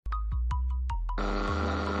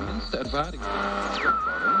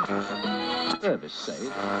Service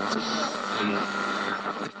safe.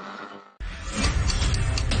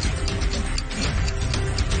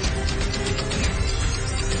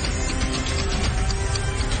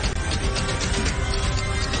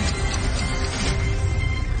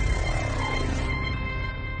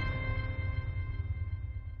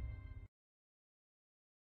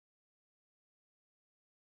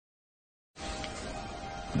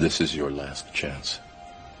 This is your last chance.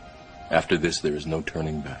 After this, there is no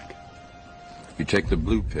turning back. You take the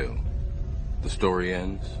blue pill, the story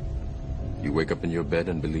ends. You wake up in your bed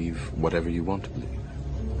and believe whatever you want to believe.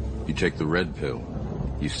 You take the red pill,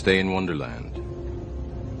 you stay in Wonderland,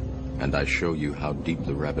 and I show you how deep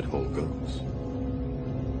the rabbit hole goes.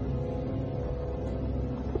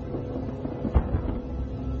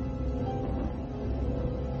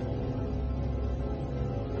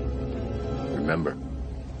 Remember,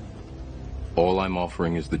 all I'm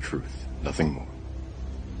offering is the truth, nothing more.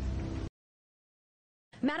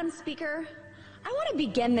 Madam Speaker, I want to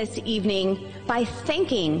begin this evening by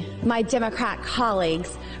thanking my Democrat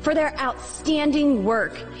colleagues for their outstanding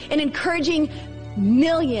work in encouraging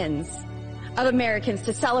millions of Americans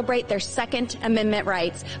to celebrate their Second Amendment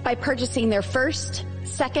rights by purchasing their first,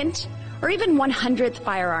 second, or even 100th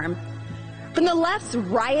firearm. From the left's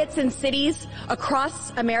riots in cities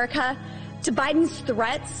across America to Biden's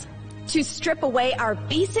threats to strip away our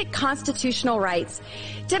basic constitutional rights,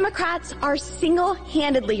 Democrats are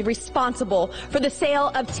single-handedly responsible for the sale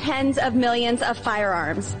of tens of millions of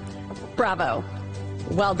firearms. Bravo.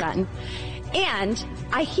 Well done. And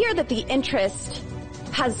I hear that the interest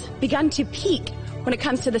has begun to peak when it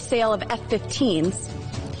comes to the sale of F-15s.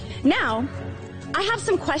 Now, I have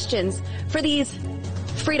some questions for these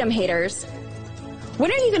freedom haters.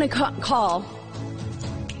 When are you going to call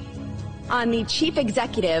on the chief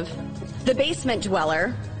executive, the basement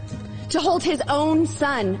dweller, to hold his own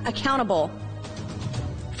son accountable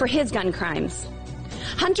for his gun crimes?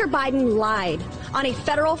 Hunter Biden lied on a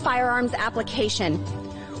federal firearms application,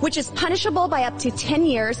 which is punishable by up to 10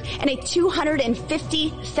 years and a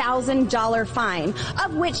 $250,000 fine,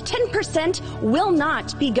 of which 10% will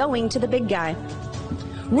not be going to the big guy.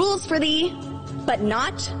 Rules for thee, but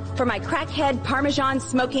not for my crackhead Parmesan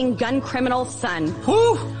smoking gun criminal son.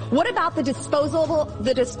 Whew. What about the disposal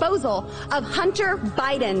of Hunter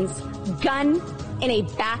Biden's gun in a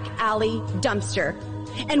back alley dumpster?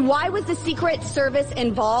 And why was the Secret Service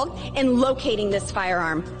involved in locating this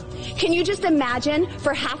firearm? Can you just imagine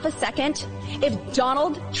for half a second if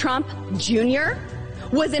Donald Trump Jr.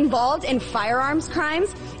 was involved in firearms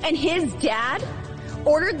crimes and his dad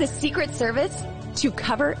ordered the Secret Service to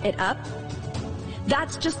cover it up?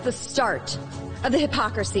 That's just the start of the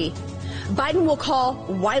hypocrisy. Biden will call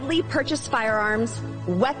widely purchased firearms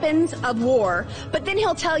weapons of war, but then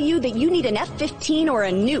he'll tell you that you need an F-15 or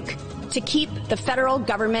a nuke to keep the federal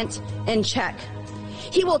government in check.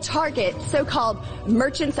 He will target so-called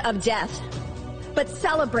merchants of death, but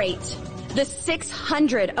celebrate the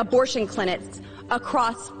 600 abortion clinics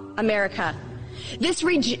across America. This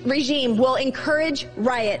regime will encourage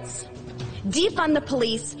riots, defund the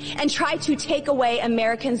police, and try to take away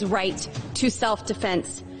Americans' right to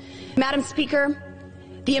self-defense. Madam Speaker,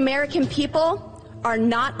 the American people are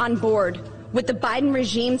not on board with the Biden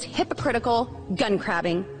regime's hypocritical gun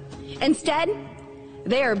grabbing. Instead,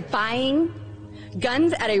 they are buying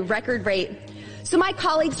guns at a record rate. So my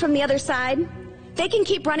colleagues from the other side, they can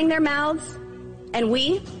keep running their mouths, and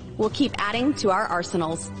we will keep adding to our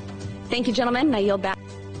arsenals. Thank you, gentlemen. I yield back.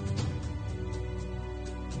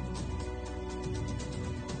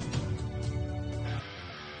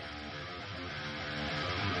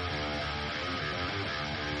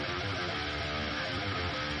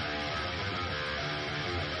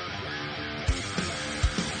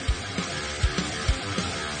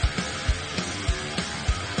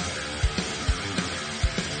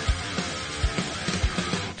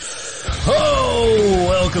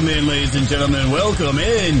 Welcome in, ladies and gentlemen. Welcome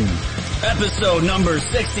in. Episode number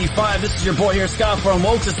 65. This is your boy here, Scott from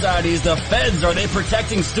Woke Societies. The feds, are they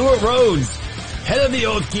protecting Stewart Rhodes? Head of the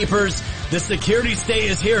Oath Keepers. The security state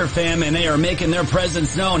is here, fam, and they are making their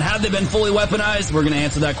presence known. Have they been fully weaponized? We're going to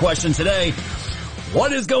answer that question today.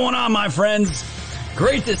 What is going on, my friends?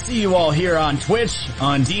 Great to see you all here on Twitch,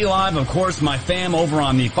 on DLive, of course, my fam over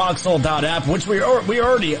on the Foxhole.app, which we're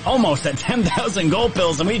already almost at 10,000 gold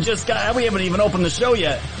pills, and we haven't even opened the show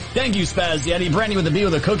yet. Thank you, Spaz Yeti, Brandy with a B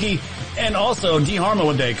with a cookie, and also D Harma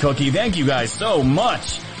with a cookie. Thank you guys so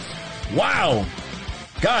much. Wow.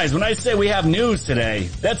 Guys, when I say we have news today,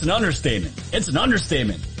 that's an understatement. It's an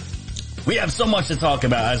understatement. We have so much to talk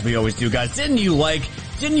about, as we always do, guys. Didn't you like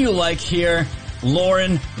here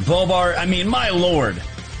Lauren Boebert. I mean, my lord,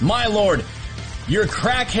 your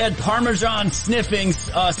crackhead Parmesan sniffing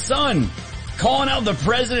son calling out the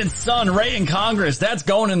president's son right in Congress. That's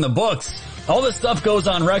going in the books. All this stuff goes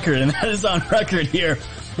on record, and that is on record here.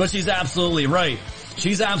 But she's absolutely right.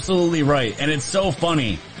 She's absolutely right, and it's so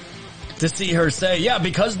funny to see her say, yeah,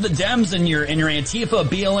 because of the Dems and your Antifa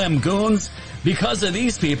BLM goons, because of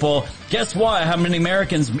these people, guess what? How many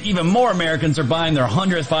Americans, even more Americans, are buying their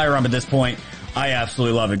 100th firearm at this point? I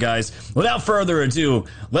absolutely love it, guys. Without further ado,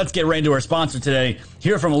 let's get right into our sponsor today.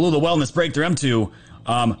 Here from Alula Wellness Breakthrough M2,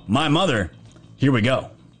 my mother. Here we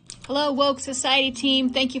go. Hello, Woke Society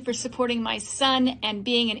team. Thank you for supporting my son and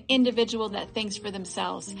being an individual that thinks for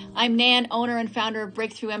themselves. I'm Nan, owner and founder of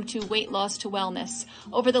Breakthrough M2 Weight Loss to Wellness.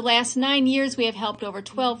 Over the last 9 years, we have helped over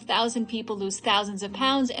 12,000 people lose thousands of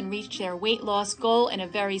pounds and reach their weight loss goal in a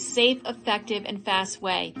very safe, effective, and fast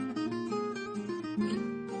way.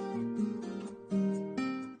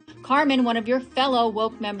 Carmen, one of your fellow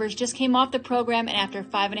Woke members, just came off the program, and after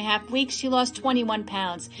 5.5 weeks, she lost 21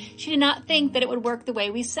 pounds. She did not think that it would work the way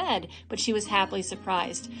we said, but she was happily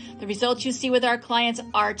surprised. The results you see with our clients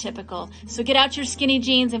are typical. So get out your skinny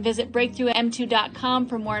jeans and visit BreakthroughM2.com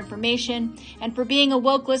for more information. And for being a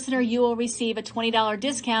Woke listener, you will receive a $20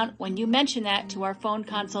 discount when you mention that to our phone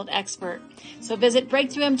consult expert. So visit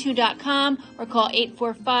BreakthroughM2.com or call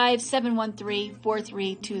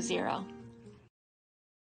 845-713-4320.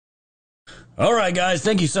 All right, guys,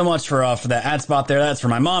 thank you so much for that ad spot there. That's for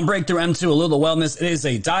my mom, Breakthrough M2, Alula Wellness. It is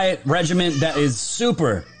a diet regimen that is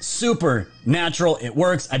super, super natural. It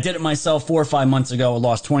works. I did it myself 4 or 5 months ago. I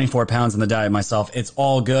lost 24 pounds in the diet myself. It's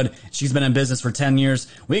all good. She's been in business for 10 years.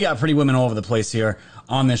 We got pretty women all over the place here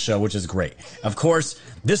on this show, which is great. Of course,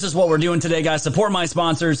 this is what we're doing today, guys. Support my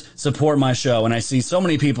sponsors, support my show. And I see so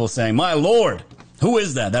many people saying, my Lord, who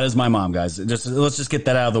is that? That is my mom, guys. Let's just get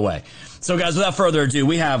that out of the way. So, guys, without further ado,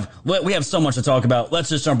 we have so much to talk about. Let's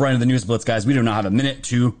just jump right into the news blitz, guys. We do not have a minute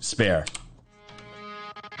to spare.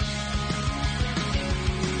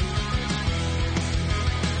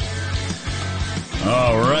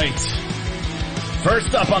 All right.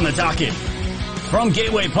 First up on the docket, from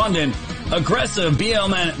Gateway Pundit, aggressive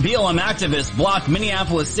BLM activists blocked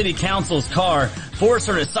Minneapolis City Council's car, forced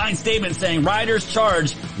her to sign statement saying rider's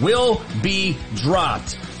charge will be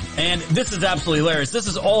dropped. And this is absolutely hilarious. This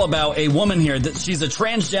is all about a woman here. She's a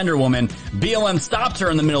transgender woman. BLM stopped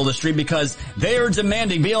her in the middle of the street because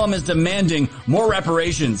BLM is demanding more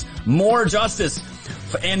reparations, more justice,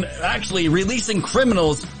 and actually releasing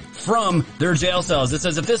criminals from their jail cells. It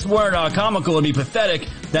says, if this weren't comical, it'd be pathetic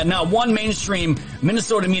that not one mainstream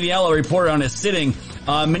Minnesota media outlet reported on a sitting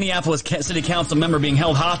Minneapolis City Council member being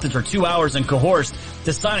held hostage for 2 hours and coerced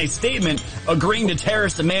to sign a statement agreeing to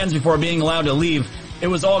terrorist demands before being allowed to leave. It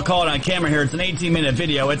was all caught on camera here. It's an 18-minute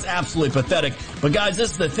video. It's absolutely pathetic. But guys, this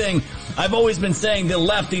is the thing. I've always been saying the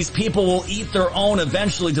left, these people will eat their own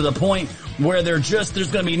eventually to the point where there's going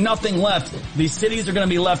to be nothing left. These cities are going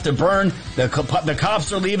to be left to burn. The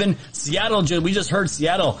cops are leaving. Seattle, we just heard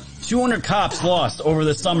Seattle, 200 cops lost over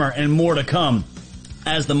the summer and more to come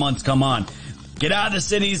as the months come on. Get out of the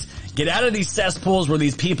cities. Get out of these cesspools where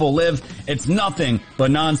these people live. It's nothing but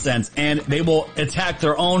nonsense, and they will attack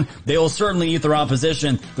their own. They will certainly eat their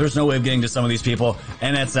opposition. There's no way of getting to some of these people,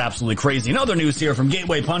 and that's absolutely crazy. In other news here from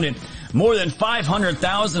Gateway Pundit, more than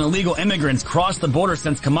 500,000 illegal immigrants crossed the border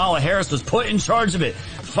since Kamala Harris was put in charge of it.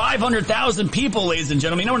 500,000 people, ladies and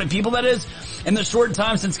gentlemen. You know how many people that is? In the short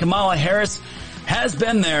time since Kamala Harris has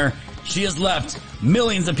been there, she has left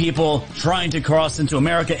millions of people trying to cross into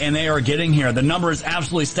America, and they are getting here. The number is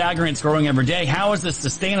absolutely staggering. It's growing every day. How is this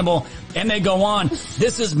sustainable? And they go on.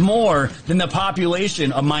 This is more than the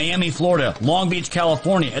population of Miami, Florida, Long Beach,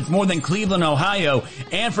 California. It's more than Cleveland, Ohio.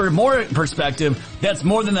 And for more perspective, that's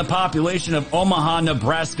more than the population of Omaha,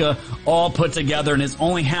 Nebraska, all put together, and it's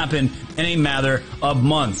only happened in a matter of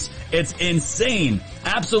months. It's insane.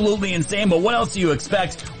 Absolutely insane. But what else do you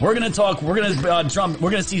expect? We're going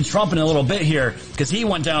to see Trump in a little bit here because he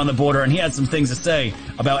went down on the border and he had some things to say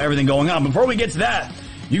about everything going on. Before we get to that,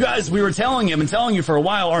 you guys, we were telling you for a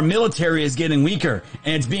while, our military is getting weaker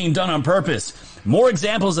and it's being done on purpose. More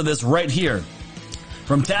examples of this right here.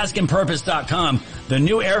 From taskandpurpose.com, the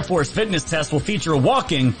new Air Force fitness test will feature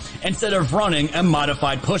walking instead of running and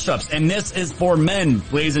modified push-ups. And this is for men,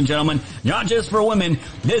 ladies and gentlemen, not just for women.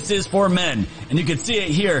 This is for men. And you can see it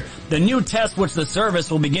here. The new test, which the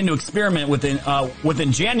service will begin to experiment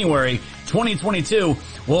within January 2022,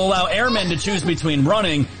 will allow airmen to choose between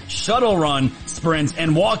running, shuttle run, sprints,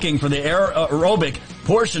 and walking for the aerobic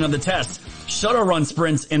portion of the test. Shuttle run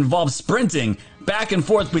sprints involve sprinting back and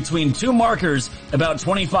forth between two markers about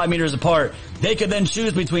 25 meters apart. They could then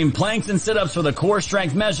choose between planks and sit-ups for the core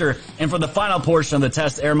strength measure, and for the final portion of the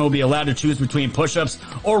test, airmen will be allowed to choose between push-ups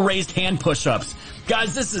or raised hand push-ups.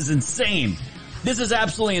 Guys, this is insane. This is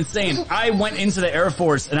absolutely insane. I went into the Air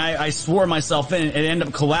Force and I swore myself in and ended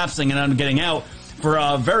up collapsing and ended up getting out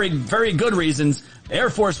for very, very good reasons. The Air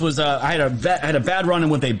Force was, I had a bad run-in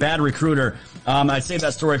with a bad recruiter. I'd save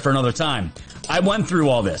that story for another time. I went through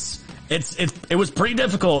all this. It was pretty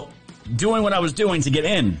difficult doing what I was doing to get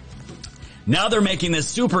in. Now they're making this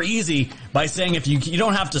super easy by saying if you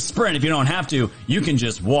don't have to sprint, if you don't have to, you can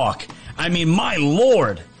just walk. I mean, my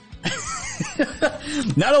Lord.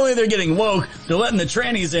 Not only they're getting woke, they're letting the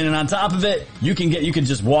trannies in, and on top of it, you can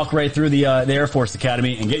just walk right through the Air Force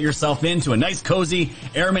Academy and get yourself into a nice, cozy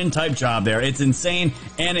airman type job there. It's insane,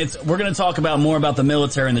 and we're going to talk about more about the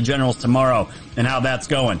military and the generals tomorrow and how that's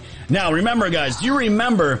going. Now, remember, guys, do you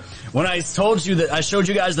remember when I told you that I showed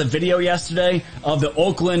you guys the video yesterday of the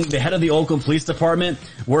head of the Oakland Police Department,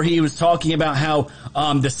 where he was talking about how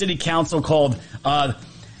the city council called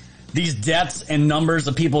these deaths and numbers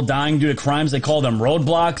of people dying due to crimes, they call them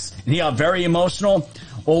roadblocks, and he got very emotional?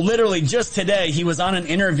 Well, literally just today, he was on an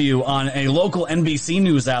interview on a local NBC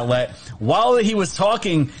news outlet. While he was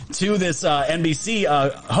talking to this NBC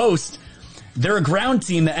host, their ground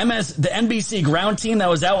team, the NBC ground team that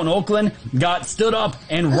was out in Oakland, got stood up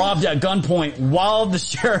and robbed at gunpoint while the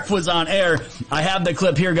sheriff was on air. I have the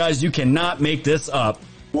clip here, guys. You cannot make this up.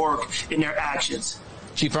 Work in their actions.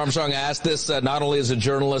 Chief Armstrong asked this not only as a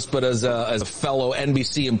journalist, but as a fellow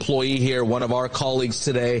NBC employee here, one of our colleagues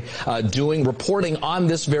today, reporting on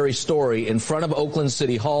this very story in front of Oakland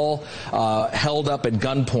City Hall, held up at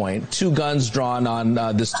gunpoint, 2 guns drawn on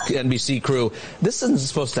this NBC crew. This isn't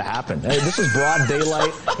supposed to happen. This is broad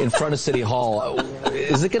daylight in front of City Hall.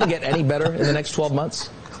 Is it going to get any better in the next 12 months?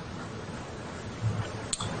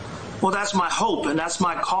 Well, that's my hope, and that's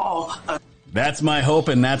my call. That's my hope,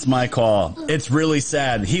 and that's my call. It's really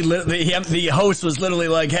sad. The host was literally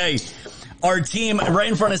like, hey, our team right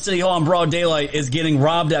in front of City Hall in broad daylight is getting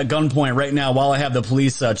robbed at gunpoint right now while I have the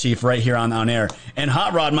police chief right here on air. And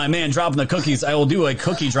Hot Rod, my man, dropping the cookies. I will do a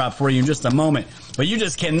cookie drop for you in just a moment. But you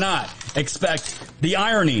just cannot expect the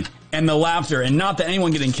irony and the laughter, and not that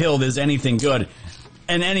anyone getting killed is anything good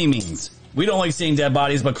in any means. We don't like seeing dead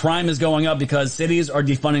bodies, but crime is going up because cities are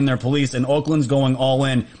defunding their police, and Oakland's going all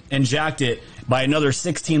in and jacked it by another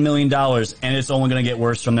 $16 million, and it's only going to get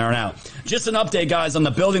worse from there on out. Just an update, guys, on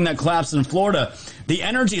the building that collapsed in Florida. The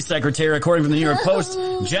Energy Secretary, according to the New York Post,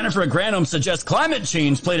 Jennifer Granholm, suggests climate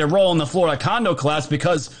change played a role in the Florida condo collapse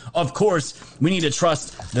because, of course, we need to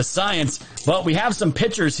trust the science. But we have some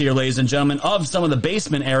pictures here, ladies and gentlemen, of some of the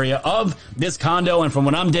basement area of this condo. And from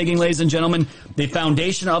what I'm digging, ladies and gentlemen, the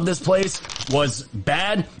foundation of this place was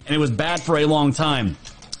bad, and it was bad for a long time.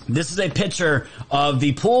 This is a picture of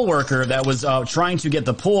the pool worker that was trying to get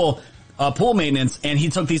the pool maintenance, and he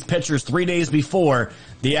took these pictures 3 days before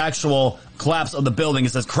the actual collapse of the building.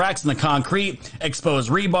 It says cracks in the concrete, exposed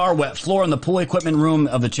rebar, wet floor in the pool equipment room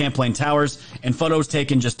of the Champlain Towers, and photos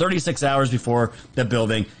taken just 36 hours before the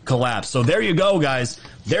building collapsed. So there you go, guys.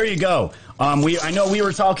 There you go. I know we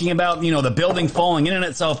were talking about, the building falling in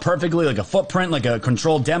itself perfectly, like a footprint, like a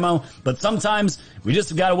controlled demo, but sometimes we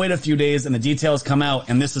just got to wait a few days and the details come out,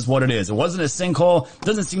 and this is what it is. It wasn't a sinkhole. It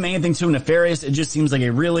doesn't seem anything too nefarious. It just seems like a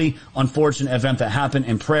really unfortunate event that happened,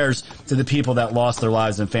 and prayers to the people that lost their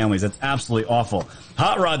lives and families. It's absolutely awful.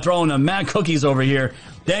 Hot Rod throwing mad cookies over here.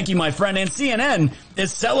 Thank you, my friend. And CNN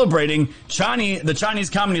is celebrating the Chinese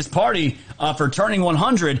Communist Party for turning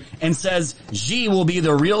 100 and says Xi will be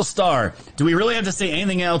the real star. Do we really have to say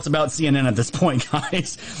anything else about CNN at this point,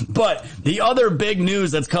 guys? But the other big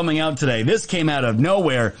news that's coming out today, this came out of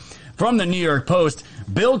nowhere from the New York Post.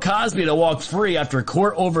 Bill Cosby to walk free after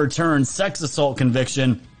court overturned sex assault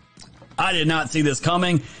conviction. I did not see this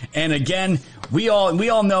coming. And again, we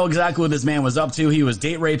all know exactly what this man was up to. He was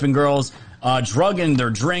date raping girls, drugging their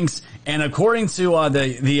drinks. And according to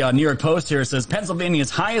the New York Post here, it says Pennsylvania's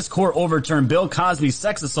highest court overturned Bill Cosby's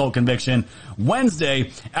sex assault conviction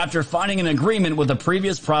Wednesday after finding an agreement with a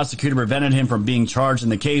previous prosecutor prevented him from being charged in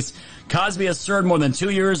the case. Cosby has served more than 2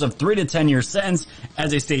 years of 3 to 10 year sentence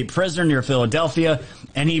as a state prisoner near Philadelphia,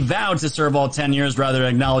 and he vowed to serve all 10 years rather than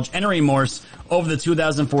acknowledge any remorse over the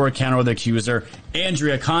 2004 encounter with accuser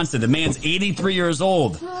Andrea Constand. The man's 83 years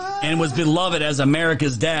old and was beloved as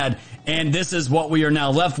America's dad. And this is what we are now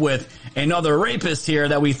left with. Another rapist here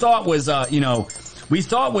that we thought was, we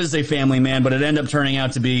thought was a family man, but it ended up turning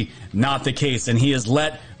out to be not the case, and he is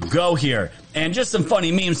let go here. And just some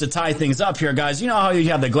funny memes to tie things up here, guys. You know how you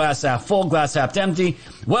have the glass half full, glass half empty?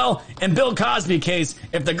 Well, in Bill Cosby's case,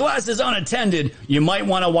 if the glass is unattended, you might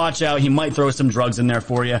want to watch out. He might throw some drugs in there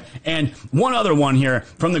for you. And one other one here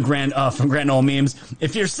from the Grand Ole Memes.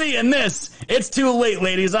 If you're seeing this, it's too late,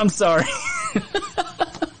 ladies. I'm sorry.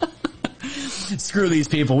 Screw these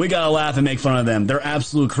people. We gotta laugh and make fun of them. They're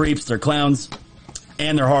absolute creeps. They're clowns.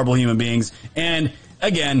 And they're horrible human beings. And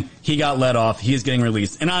again, he got let off. He is getting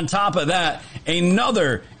released. And on top of that,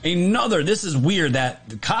 another, this is weird that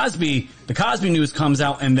the Cosby news comes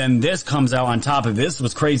out and then this comes out on top of this.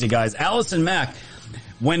 Was crazy, guys. Allison Mack,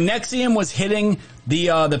 when NXIVM was hitting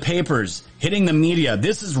the papers, hitting the media,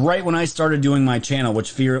 this is right when I started doing my channel,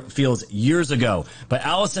 which feels years ago. But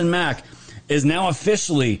Allison Mack is now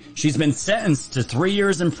officially, she's been sentenced to 3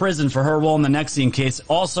 years in prison for her role in the NXIVM case.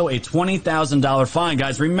 Also a $20,000 fine.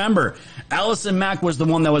 Guys, remember, Allison Mack was the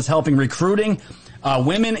one that was helping recruiting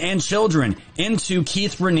women and children into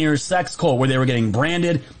Keith Raniere's sex cult, where they were getting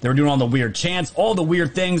branded. They were doing all the weird chants, all the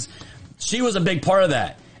weird things. She was a big part of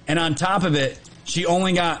that. And on top of it, she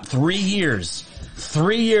only got 3 years.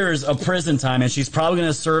 3 years of prison time, and she's probably going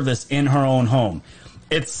to serve this in her own home.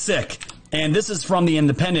 It's sick. And this is from The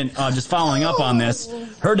Independent, just following up on this.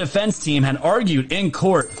 Her defense team had argued in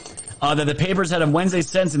court that the papers had on Wednesday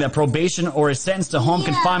sentencing that probation or a sentence to home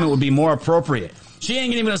confinement would be more appropriate. She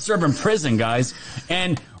ain't even going to serve in prison, guys.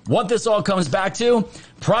 And what this all comes back to,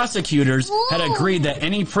 prosecutors had agreed that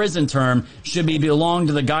any prison term should belong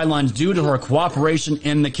to the guidelines due to her cooperation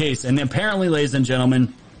in the case. And apparently, ladies and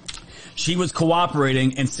gentlemen, she was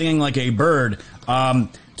cooperating and singing like a bird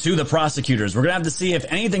to the prosecutors. We're going to have to see if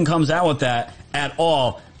anything comes out with that at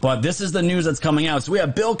all. But this is the news that's coming out. So we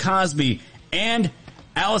have Bill Cosby and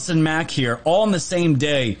Allison Mack here all on the same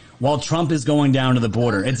day while Trump is going down to the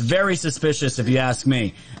border. It's very suspicious, if you ask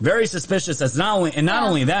me. Very suspicious. As not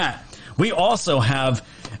only that, we also have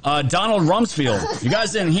Donald Rumsfeld. You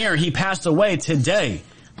guys didn't hear, he passed away today.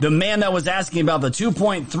 The man that was asking about the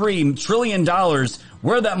 $2.3 trillion,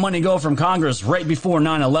 where'd that money go from Congress right before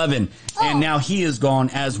 9/11, and now he is gone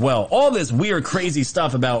as well. All this weird, crazy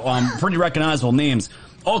stuff about pretty recognizable names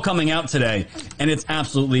all coming out today, and it's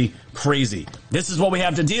absolutely crazy. This is what we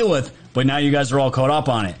have to deal with, but now you guys are all caught up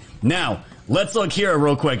on it. Now, let's look here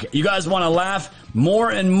real quick. You guys want to laugh? More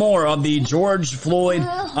and more of the George Floyd,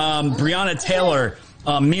 Breonna Taylor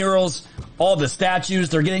murals, all the statues,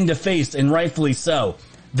 they're getting defaced, and rightfully so.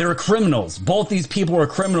 They're criminals. Both these people are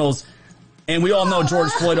criminals, and we all know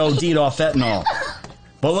George Floyd OD'd off fentanyl.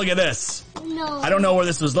 But look at this. No. I don't know where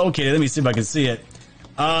this was located. Let me see if I can see it.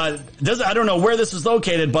 I don't know where this was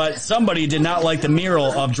located, but somebody did not like the mural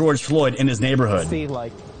of George Floyd in his neighborhood. See,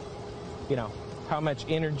 how much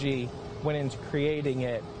energy went into creating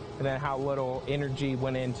it, and then how little energy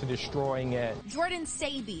went into destroying it. Jordan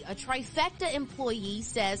Saby, a Trifecta employee,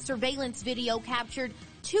 says surveillance video captured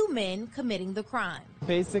 2 men committing the crime.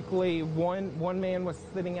 Basically, one man was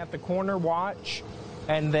sitting at the corner watch,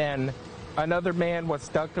 and then another man was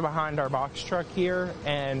stuck behind our box truck here,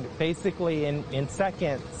 and basically in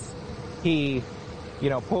seconds, he,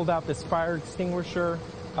 pulled out this fire extinguisher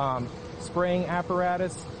spraying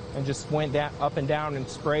apparatus and just went up and down and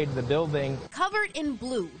sprayed the building. Covered in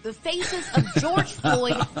blue, the faces of George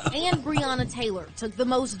Floyd and Breonna Taylor took the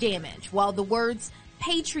most damage, while the words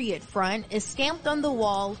Patriot Front is stamped on the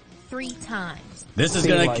wall 3 times. This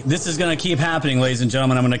is gonna keep happening, ladies and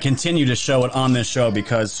gentlemen. I'm gonna continue to show it on this show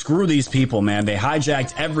because screw these people, man. They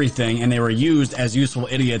hijacked everything and they were used as useful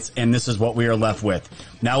idiots, and this is what we are left with.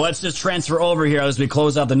 Now let's just transfer over here as we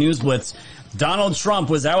close out the news blitz. Donald Trump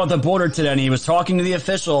was out at the border today, and he was talking to the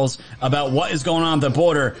officials about what is going on at the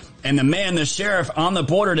border. And the sheriff on the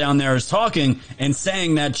border down there is talking and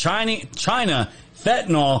saying that China,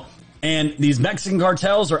 fentanyl, and these Mexican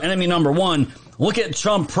cartels are enemy number one. Look at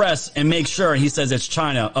Trump press and make sure he says it's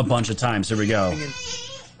China a bunch of times. Here we go.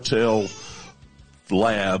 Tell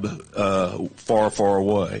lab far, far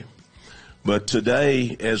away. But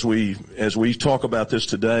today, as we talk about this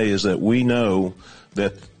today, is that we know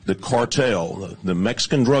that the cartel, the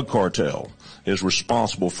Mexican drug cartel, is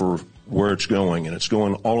responsible for where it's going, and it's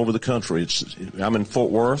going all over the country. I'm in Fort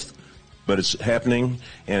Worth, but it's happening,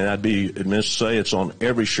 and I'd be admitted to say it's on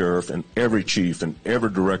every sheriff and every chief and every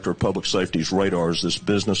director of public safety's radars, this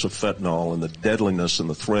business of fentanyl and the deadliness and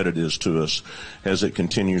the threat it is to us as it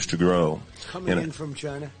continues to grow. Coming in from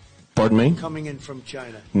China? Pardon me? Coming in from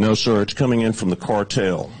China? No, sir. It's coming in from the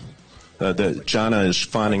cartel. China is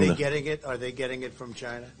finding Are they getting it from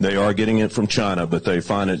China? They are getting it from China, but they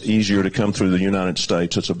find it easier to come through the United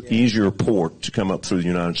States. It's an easier port to come up through the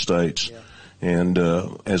United States. And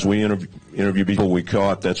as we interview people we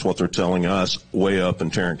caught, that's what they're telling us way up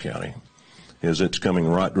in Tarrant County, is it's coming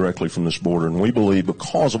right directly from this border. And we believe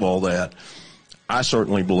because of all that, I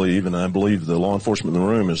certainly believe, and I believe the law enforcement in the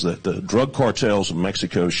room, is that the drug cartels of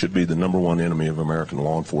Mexico should be the #1 enemy of American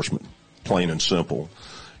law enforcement, plain and simple.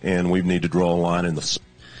 And we need to draw a line in the...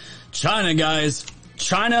 China, guys.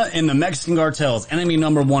 China and the Mexican cartels, enemy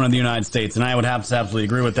 #1 of the United States. And I would have to absolutely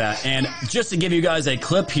agree with that. And just to give you guys a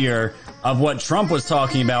clip here of what Trump was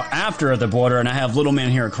talking about after at the border, and I have little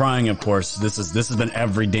man here crying, of course. This has been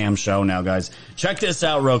every damn show now, guys. Check this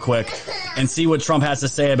out real quick and see what Trump has to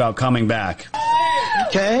say about coming back.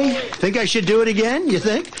 Okay. Think I should do it again, you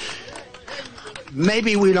think?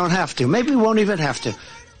 Maybe we don't have to. Maybe we won't even have to.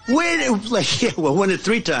 We'll win it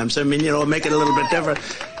 3 times. I mean, make it a little bit different.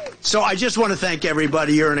 So I just want to thank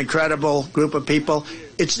everybody. You're an incredible group of people.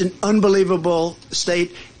 It's an unbelievable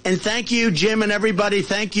state. And thank you, Jim and everybody.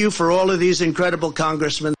 Thank you for all of these incredible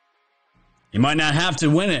congressmen. He might not have to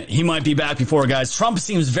win it. He might be back before, guys. Trump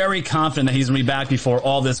seems very confident that he's going to be back before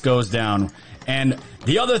all this goes down. And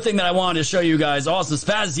the other thing that I wanted to show you guys also,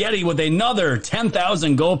 Spaz Yeti with another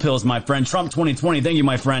 10,000 gold pills, my friend. Trump 2020. Thank you,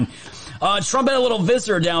 my friend. Trump had a little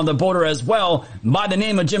visitor down the border as well by the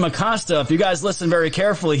name of Jim Acosta. If you guys listen very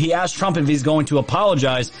carefully, he asked Trump if he's going to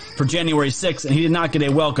apologize for January 6th, and he did not get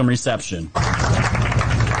a welcome reception.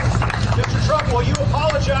 Mr. Trump, will you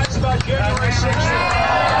apologize about January 6th?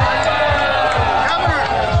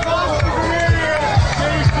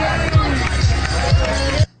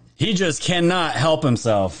 He just cannot help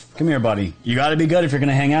himself. Come here, buddy. You got to be good if you're going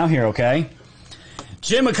to hang out here, okay?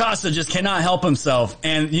 Jim Acosta just cannot help himself.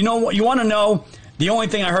 And you know what? You want to know the only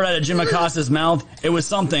thing I heard out of Jim Acosta's mouth? It was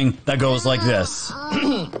something that goes like this.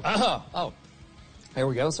 Oh, here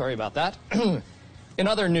we go. Sorry about that. In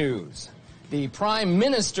other news, the Prime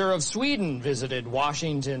Minister of Sweden visited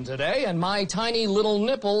Washington today, and my tiny little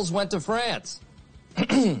nipples went to France.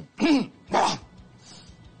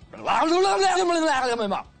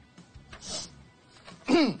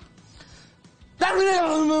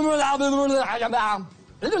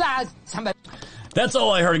 That's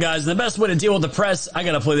all I heard, guys. The best way to deal with the press, I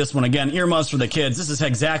gotta play this one again. Earmuffs for the kids. This is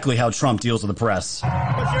exactly how Trump deals with the press.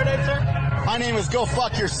 What's your name, sir? My name is Go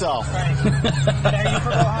Fuck Yourself. Are you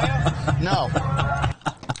from Ohio? No.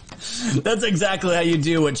 That's exactly how you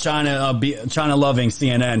do with China-loving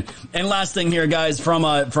CNN. And last thing here, guys, from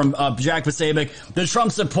Jack Pasabic, the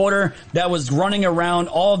Trump supporter that was running around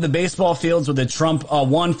all of the baseball fields with the Trump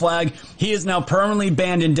one flag, he is now permanently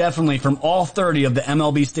banned indefinitely from all 30 of the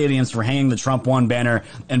MLB stadiums for hanging the Trump one banner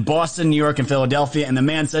in Boston, New York, and Philadelphia. And the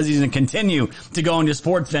man says he's going to continue to go into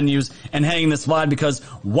sports venues and hang this flag because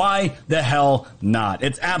why the hell not?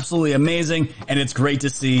 It's absolutely amazing, and it's great to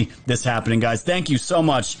see this happening, guys. Thank you so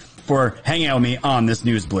much for hanging out with me on this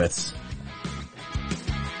News Blitz.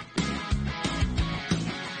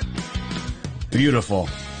 Beautiful.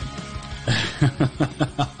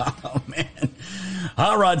 Oh, man.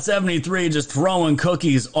 Hot Rod 73 just throwing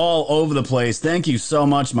cookies all over the place. Thank you so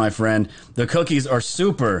much, my friend. The cookies are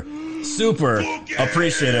super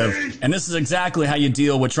appreciative. And this is exactly how you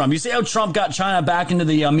deal with Trump. You see how Trump got China back into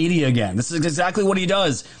the media again. This is exactly what he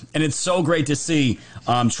does. And it's so great to see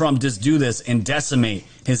Trump just do this and decimate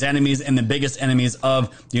his enemies and the biggest enemies of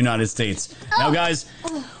the United States. Now, guys,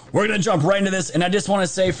 we're going to jump right into this. And I just want to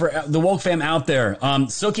say for the woke fam out there,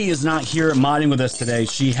 Suki is not here modding with us today.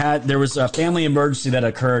 There was a family emergency that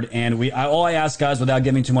occurred. And all I ask, guys, without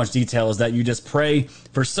giving too much detail, is that you just pray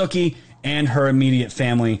for Suki and her immediate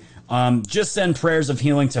family. Just send prayers of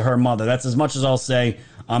healing to her mother. That's as much as I'll say.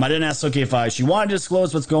 I didn't ask Suki if she wanted to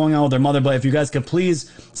disclose what's going on with her mother, but if you guys could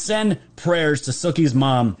please send prayers to Suki's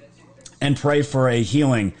mom and pray for a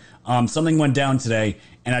healing. Something went down today,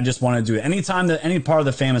 and I just want to do it. Anytime that any part of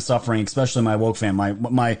the fam is suffering, especially my woke fam,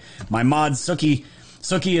 my mod Suki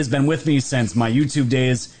has been with me since my YouTube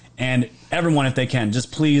days, and everyone, if they can,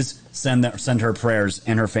 just please send her prayers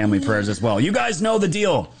and her family prayers as well. You guys know the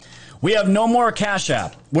deal. We have no more Cash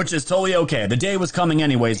App, which is totally okay. The day was coming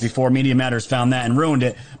anyways before Media Matters found that and ruined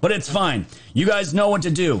it, but it's fine. You guys know what to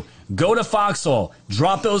do. Go to Foxhole,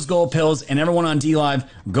 drop those gold pills, and everyone on DLive,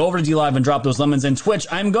 go over to DLive and drop those lemons. And Twitch,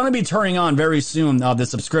 I'm going to be turning on very soon the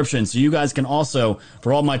subscription, so you guys can also,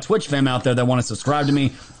 for all my Twitch fam out there that want to subscribe to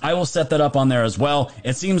me, I will set that up on there as well.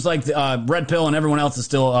 It seems like Red Pill and everyone else is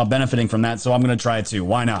still benefiting from that, so I'm going to try it too.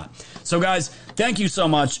 Why not? So, guys, thank you so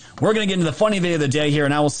much. We're going to get into the funny video of the day here,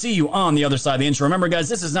 and I will see you on the other side of the intro. Remember, guys,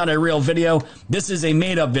 this is not a real video. This is a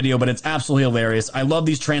made-up video, but it's absolutely hilarious. I love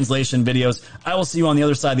these translation videos. I will see you on the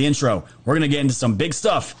other side of the intro. We're going to get into some big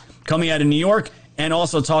stuff coming out of New York and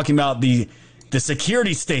also talking about the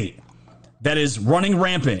security state that is running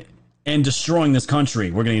rampant and destroying this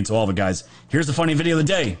country. We're going to get into all of it, guys. Here's the funny video of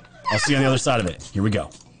the day. I'll see you on the other side of it. Here we go.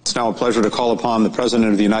 It's now a pleasure to call upon the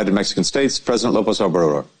President of the United Mexican States, President López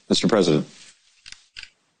Obrador. Mr. President.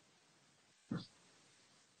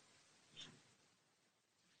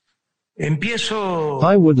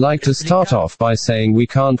 I would like to start off by saying we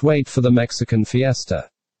can't wait for the Mexican fiesta.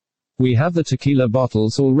 We have the tequila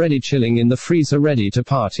bottles already chilling in the freezer ready to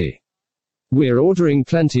party. We're ordering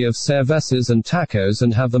plenty of cervezas and tacos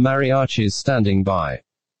and have the mariachis standing by.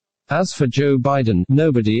 As for Joe Biden,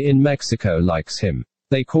 nobody in Mexico likes him.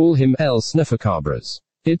 They call him El Sniffacabras.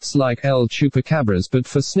 It's like El Chupacabras but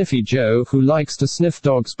for Sniffy Joe who likes to sniff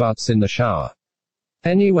dogs' butts in the shower.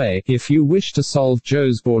 Anyway, if you wish to solve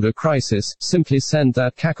Joe's border crisis, simply send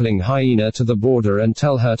that cackling hyena to the border and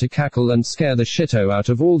tell her to cackle and scare the shito out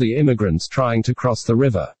of all the immigrants trying to cross the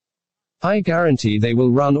river. I guarantee they will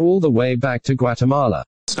run all the way back to Guatemala.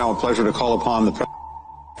 It's now a pleasure to call upon the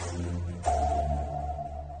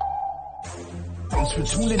Thanks for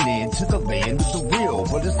tuning in to the land of the real.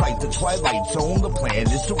 But it's like the Twilight Zone, the plan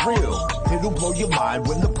is surreal. It'll blow your mind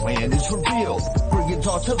when the plan is revealed. Bring it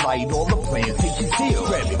all to light, all the plans take concealed.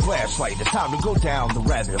 Grab your flashlight, it's time to go down the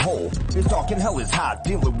rabbit hole. It's dark and hell is hot,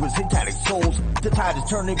 dealing with satanic souls. The tide is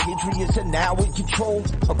turning, patriots are now in control.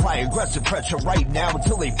 Apply aggressive pressure right now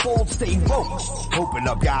until they fold. Stay woke, open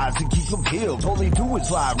up guys and keep them peeled. All they do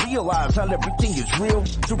is lie, realize not everything is real.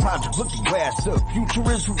 Through Project Looking Glass, the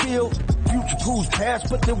future is revealed. Future proves past,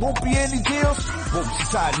 but there won't be any deals. Woke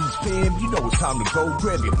Society's fam, you know it's time to go.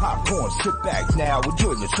 Grab your popcorn, sit back now,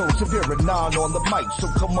 enjoy the show. Severe Anon on the mic, so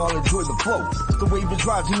come on, enjoy the flow. The wave is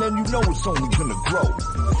rising and you know it's only gonna grow.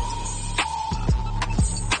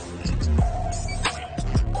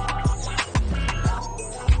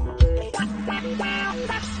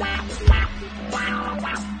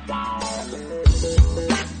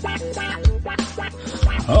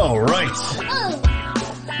 All right.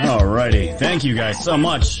 Alrighty. Thank you guys so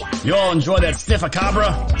much. You all enjoy that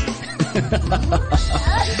Sniffacabra?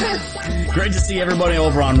 Great to see everybody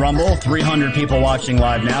over on Rumble. 300 people watching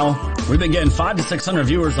live now. We've been getting 500 to 600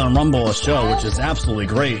 viewers on Rumble a show, which is absolutely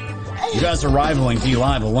great. You guys are rivaling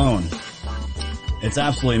DLive alone. It's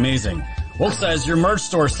absolutely amazing. Wolf says, your merch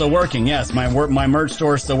store is still working. Yes, my merch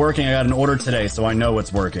store is still working. I got an order today, so I know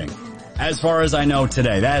it's working. As far as I know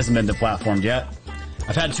today. That hasn't been deplatformed yet.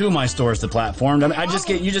 I've had 2 of my stores deplatformed. I mean,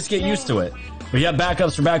 you just get used to it. But you have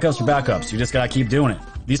backups for backups for backups. You just gotta keep doing it.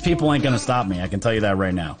 These people ain't gonna stop me. I can tell you that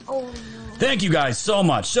right now. Thank you guys so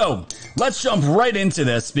much. So, let's jump right into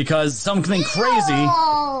this because something crazy,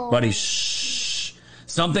 buddy, shh.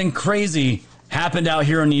 Something crazy happened out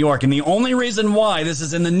here in New York. And the only reason why this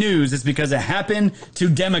is in the news is because it happened to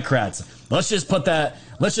Democrats. Let's just put that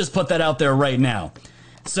out there right now.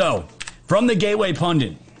 So, from the Gateway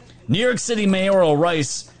Pundit, New York City mayoral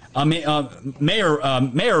race, mayor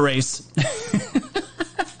race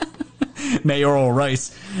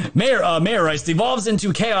devolves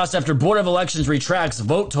into chaos after Board of Elections retracts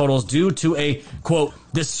vote totals due to a, quote,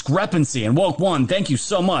 discrepancy. And Woke One, thank you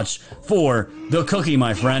so much for the cookie,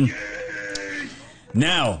 my friend.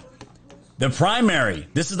 Now,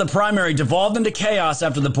 this is the primary, devolved into chaos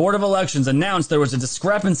after the Board of Elections announced there was a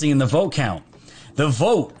discrepancy in the vote count. The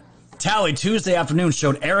vote tally Tuesday afternoon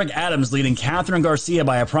showed Eric Adams leading Catherine Garcia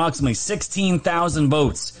by approximately 16,000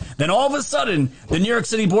 votes. Then all of a sudden, the New York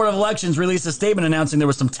City Board of Elections released a statement announcing there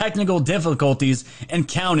were some technical difficulties in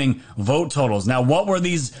counting vote totals. Now, what were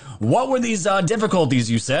these difficulties,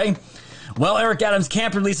 you say? Well, Eric Adams'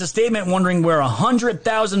 camp released a statement wondering where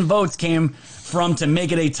 100,000 votes came from to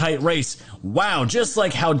make it a tight race. Wow, just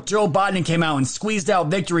like how Joe Biden came out and squeezed out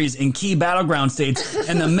victories in key battleground states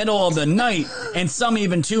in the middle of the night, and some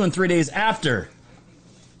even 2 and 3 days after.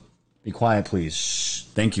 Be quiet, please. Shh.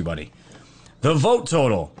 Thank you, buddy. The vote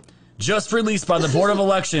total just released by the Board of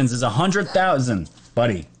Elections is 100,000.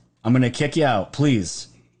 Buddy, I'm going to kick you out, please.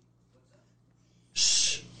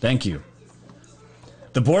 Shh. Thank you.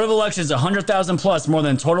 The Board of Elections 100,000 plus more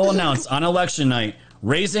than total announced on election night,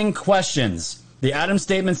 raising questions. The Adams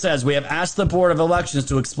statement says, we have asked the Board of Elections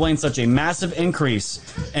to explain such a massive increase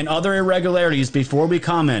and other irregularities before we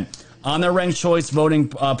comment on their ranked choice voting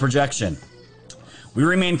projection. We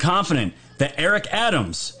remain confident that Eric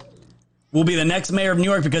Adams will be the next mayor of New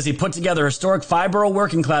York because he put together a historic 5-borough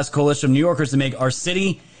working class coalition of New Yorkers to make our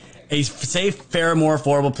city a safe, fair, more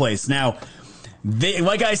affordable place. Now,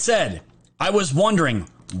 like I said, I was wondering,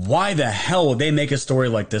 why the hell would they make a story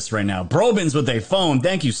like this right now? Brobins with a phone,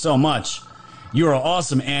 thank you so much. You are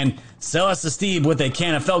awesome. And Celeste Steve with a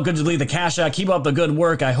can. It felt good to leave the cash out. Keep up the good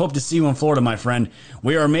work. I hope to see you in Florida, my friend.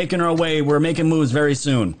 We are making our way. We're making moves very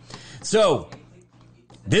soon. So,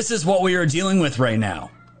 this is what we are dealing with right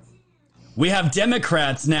now. we have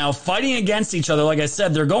Democrats now fighting against each other. Like I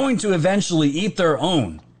said, they're going to eventually eat their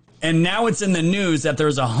own. And now it's in the news that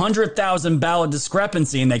there's 100,000 ballot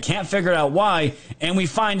discrepancy and they can't figure out why. And we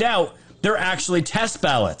find out they're actually test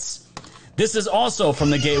ballots. This is also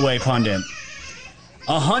from the Gateway Pundit.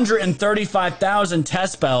 135,000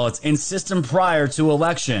 test ballots in system prior to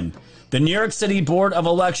election. The New York City Board of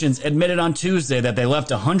Elections admitted on Tuesday that they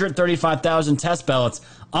left 135,000 test ballots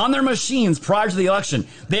on their machines prior to the election.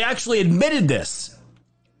 They actually admitted this.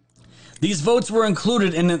 These votes were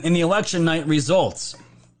included in the election night results.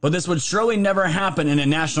 But this would surely never happen in a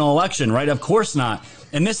national election, right? Of course not.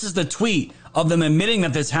 And this is the tweet of them admitting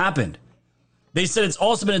that this happened. They said it's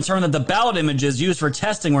also been determined that the ballot images used for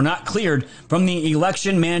testing were not cleared from the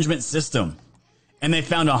election management system. And they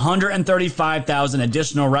found 135,000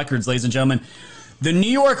 additional records, ladies and gentlemen. The New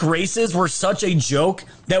York races were such a joke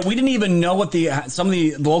that we didn't even know what some of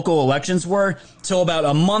the local elections were till about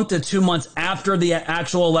a month to 2 months after the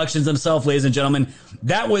actual elections themselves, ladies and gentlemen.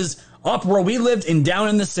 That was up where we lived down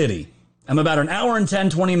in the city. I'm about an hour and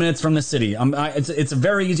 10, 20 minutes from the city. It's a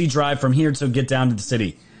very easy drive from here to get down to the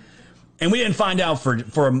city. And we didn't find out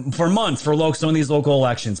for months for some of these local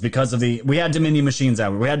elections because of we had Dominion machines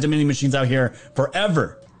out. We had Dominion machines out here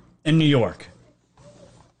forever in New York.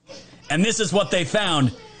 And this is what they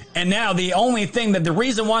found. And now the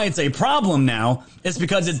reason why it's a problem now is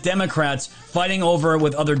because it's Democrats fighting over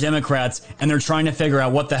with other Democrats and they're trying to figure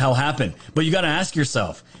out what the hell happened. But you got to ask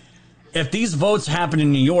yourself, if these votes happen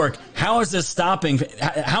in New York, how is this stopping?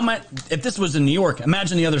 If this was in New York,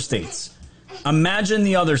 imagine the other states. Imagine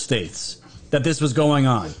the other states that this was going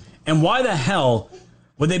on. And why the hell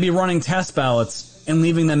would they be running test ballots and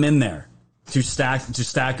leaving them in there to stack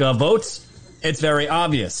votes? It's very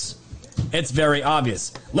obvious. It's very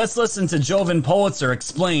obvious. Let's listen to Jovan Pulitzer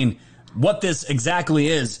explain what this exactly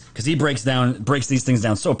is, because he breaks these things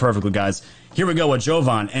down so perfectly, guys. Here we go with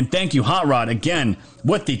Jovan. And thank you, Hot Rod, again,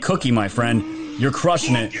 with the cookie, my friend. You're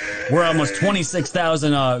crushing it. We're almost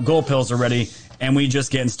 26,000 gold pills already. And we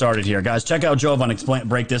just getting started here. Guys, check out Jovan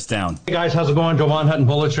break this down. Hey guys, how's it going? Jovan Hutton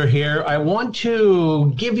Pulitzer here. I want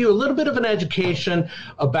to give you a little bit of an education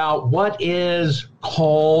about what is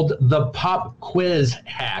called the pop quiz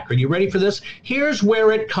hack. Are you ready for this? Here's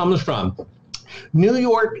where it comes from. New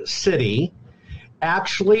York City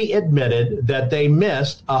actually admitted that they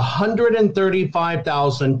missed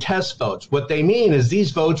 135,000 test votes. What they mean is these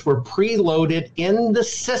votes were preloaded in the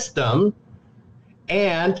system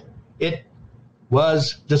and it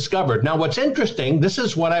was discovered. Now, what's interesting, this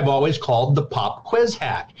is what I've always called the pop quiz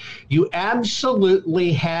hack. You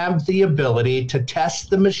absolutely have the ability to test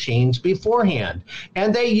the machines beforehand.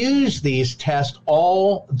 And they use these tests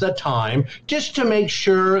all the time just to make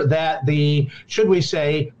sure that the, should we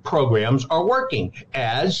say, programs are working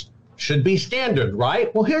as should be standard,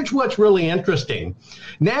 right? Well, here's what's really interesting.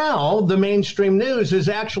 Now, the mainstream news is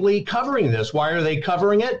actually covering this. Why are they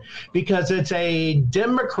covering it? Because it's a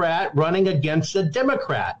Democrat running against a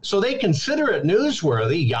Democrat. So they consider it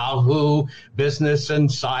newsworthy. Yahoo, Business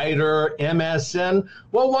Insider, MSN.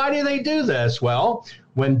 Well, why do they do this? Well,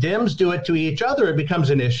 when Dems do it to each other, it becomes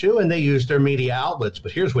an issue and they use their media outlets.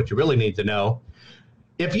 But here's what you really need to know.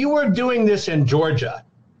 If you were doing this in Georgia,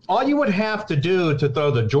 all you would have to do to throw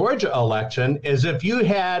the Georgia election is if you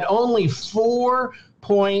had only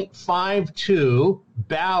 4.52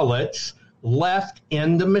 ballots left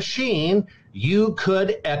in the machine, you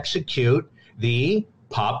could execute the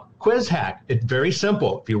pop quiz hack. It's very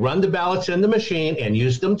simple. If you run the ballots in the machine and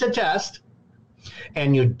use them to test,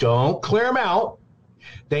 and you don't clear them out,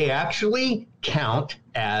 they actually count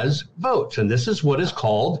as votes. And this is what is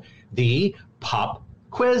called the pop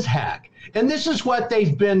quiz hack. And this is what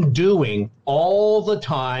they've been doing all the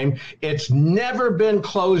time. It's never been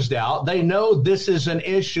closed out. They know this is an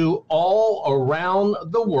issue all around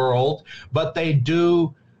the world, but they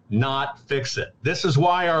do not fix it. This is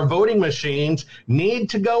why our voting machines need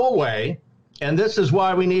to go away. And this is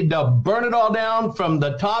why we need to burn it all down from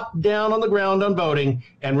the top down on the ground on voting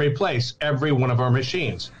and replace every one of our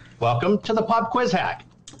machines. Welcome to the Pop Quiz Hack.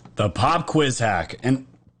 The Pop Quiz Hack. And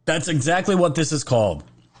that's exactly what this is called.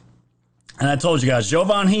 And I told you guys,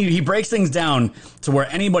 Jovan, he breaks things down to where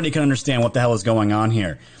anybody can understand what the hell is going on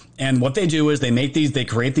here. And what they do is they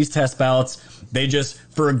create these test ballots. They just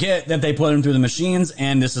forget that they put them through the machines.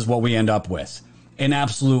 And this is what we end up with. An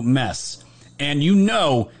absolute mess. And you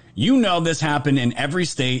know this happened in every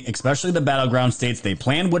state, especially the battleground states. They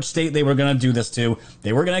planned which state they were going to do this to.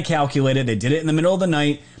 They were going to calculate it. They did it in the middle of the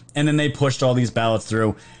night. And then they pushed all these ballots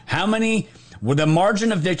through. The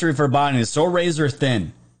margin of victory for Biden is so razor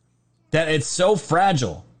thin that it's so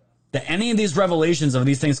fragile that any of these revelations of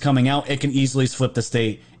these things coming out, it can easily flip the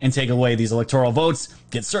state and take away these electoral votes,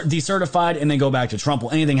 get decertified, and then go back to Trump.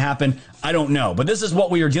 Will anything happen? I don't know. But this is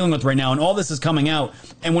what we are dealing with right now, and all this is coming out.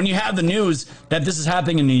 And when you have the news that this is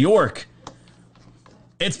happening in New York,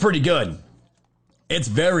 it's pretty good. It's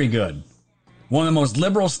very good. One of the most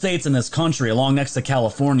liberal states in this country, along next to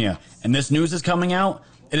California, and this news is coming out.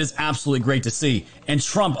 It is absolutely great to see. And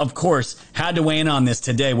Trump, of course, had to weigh in on this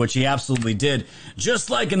today, which he absolutely did. Just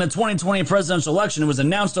like in the 2020 presidential election, it was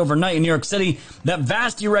announced overnight in New York City that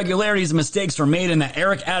vast irregularities and mistakes were made and that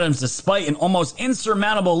Eric Adams, despite an almost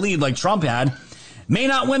insurmountable lead like Trump had, may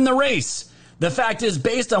not win the race. The fact is,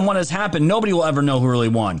 based on what has happened, nobody will ever know who really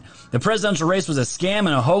won. The presidential race was a scam and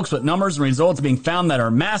a hoax with numbers and results being found that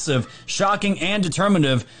are massive, shocking, and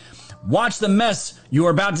determinative. Watch the mess you are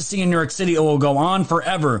about to see in New York City. It will go on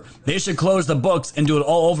forever. They should close the books and do it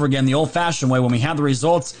all over again the old-fashioned way when we have the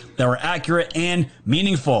results that are accurate and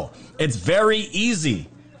meaningful. It's very easy.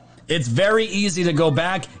 It's very easy to go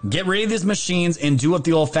back, get rid of these machines, and do it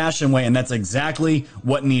the old-fashioned way, and that's exactly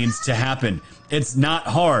what needs to happen. It's not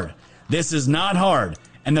hard. This is not hard.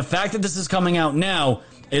 And the fact that this is coming out now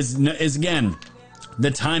is again, the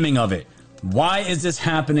timing of it. Why is this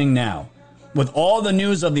happening now? With all the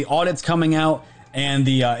news of the audits coming out and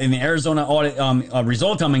the in the Arizona audit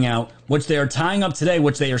result coming out, which they are tying up today,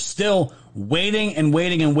 which they are still waiting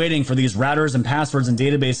for these routers and passwords and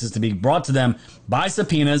databases to be brought to them by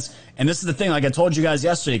subpoenas. And this is the thing, like I told you guys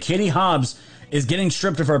yesterday, Katie Hobbs is getting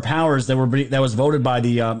stripped of her powers that was voted by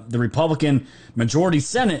the Republican majority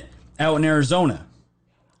Senate out in Arizona.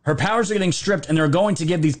 Her powers are getting stripped, and they're going to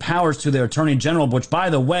give these powers to the Attorney General, which, by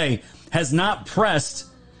the way, has not pressed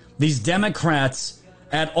these Democrats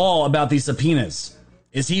at all about these subpoenas.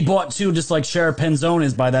 Is he bought too, just like Sheriff Penzone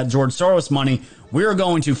is by that George Soros money? We're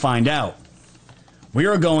going to find out. We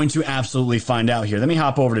are going to absolutely find out here. Let me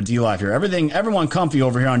hop over to DLive here. Everyone comfy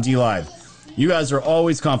over here on DLive. You guys are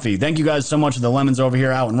always comfy. Thank you guys so much for the lemons over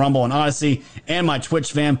here out in Rumble and Odyssey, and my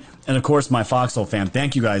Twitch fam, and of course my Foxhole fam.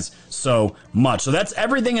 Thank you guys so much. So that's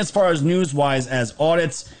everything as far as news-wise as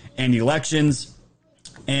audits and elections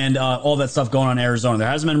and all that stuff going on in Arizona. There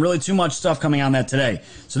hasn't been really too much stuff coming on that today.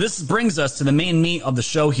 So this brings us to the main meat of the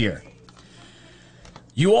show here.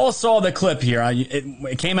 You all saw the clip here.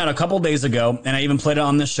 It came out a couple days ago, and I even played it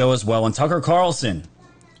on this show as well. And Tucker Carlson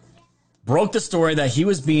broke the story that he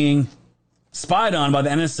was being spied on by the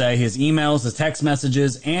NSA. His emails, his text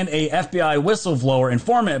messages, and a FBI whistleblower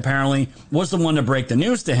informant apparently was the one to break the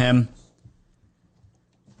news to him.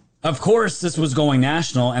 Of course, this was going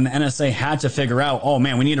national, and the NSA had to figure out, oh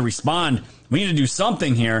man, we need to respond. We need to do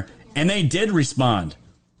something here. And they did respond.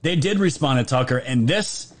 They did respond to Tucker. And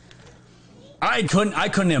this, I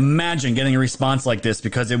couldn't imagine getting a response like this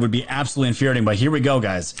because it would be absolutely infuriating. But here we go,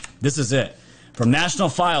 guys. This is it. From National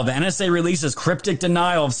File, the NSA releases cryptic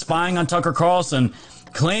denial of spying on Tucker Carlson,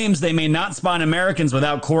 claims they may not spy on Americans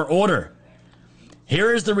without court order.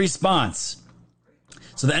 Here is the response.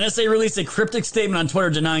 So the NSA released a cryptic statement on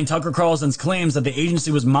Twitter denying Tucker Carlson's claims that the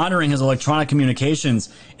agency was monitoring his electronic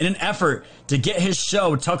communications in an effort to get his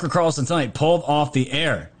show, Tucker Carlson Tonight, pulled off the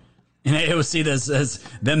air. And I always see this as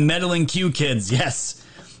them meddling Q kids. Yes,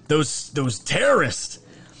 those terrorists.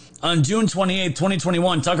 On June 28,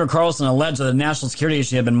 2021, Tucker Carlson alleged that the National Security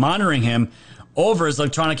Agency had been monitoring him over his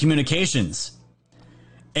electronic communications.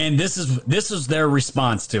 And this is their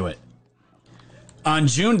response to it.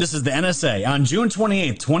 This is the NSA. On June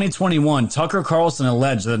 28, 2021, Tucker Carlson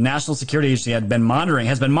alleged that the National Security Agency has been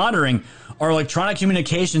monitoring our electronic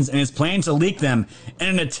communications and is planning to leak them in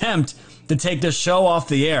an attempt to take the show off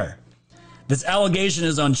the air. This allegation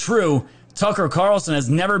is untrue. Tucker Carlson has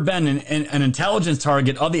never been an intelligence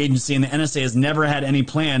target of the agency, and the NSA has never had any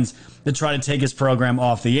plans to try to take his program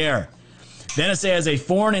off the air. The NSA has a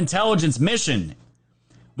foreign intelligence mission.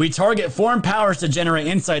 We target foreign powers to generate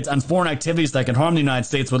insights on foreign activities that can harm the United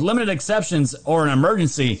States. With limited exceptions or an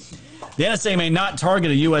emergency, the NSA may not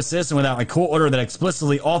target a U.S. citizen without a court order that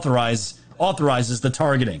explicitly authorizes the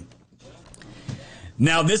targeting.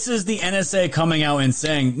 Now, this is the NSA coming out and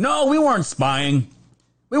saying, no, we weren't spying.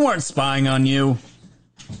 We weren't spying on you.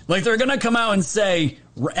 Like, they're going to come out and say,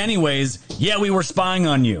 anyways, yeah, we were spying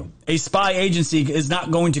on you. A spy agency is not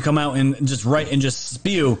going to come out and just write and just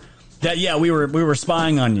spew that, yeah, we were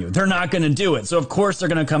spying on you. They're not going to do it. So, of course, they're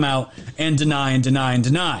going to come out and deny and deny and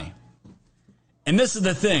deny. And this is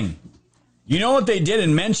the thing. You know what they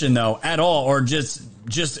didn't mention, though, at all, or just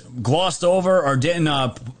glossed over or didn't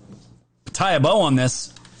tie a bow on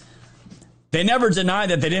this? They never denied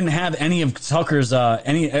that they didn't have any of Tucker's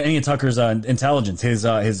any of Tucker's intelligence, his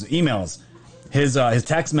emails, his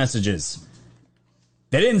text messages.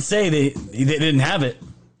 They didn't say they didn't have it.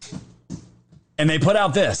 And they put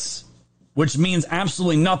out this, which means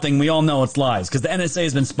absolutely nothing. We all know it's lies because the NSA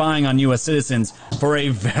has been spying on U.S. citizens for a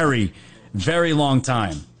very, very long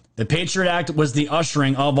time. The Patriot Act was the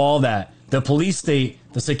ushering of all that. The police state,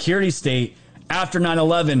 the security state, after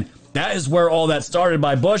 9/11, that is where all that started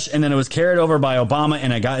by Bush, and then it was carried over by Obama,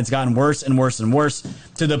 and it's gotten worse and worse and worse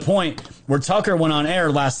to the point where Tucker went on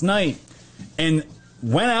air last night and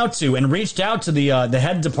went out to and reached out to the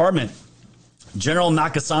head department, General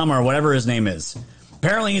Nakasama or whatever his name is.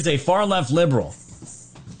 Apparently, he's a far-left liberal.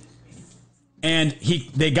 And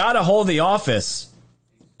they got a hold of the office,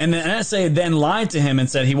 and the NSA then lied to him and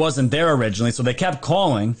said he wasn't there originally, so they kept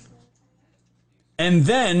calling. And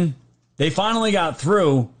then they finally got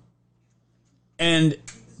through and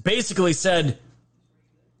basically said,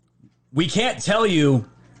 we can't tell you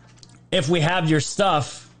if we have your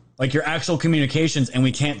stuff, like your actual communications, and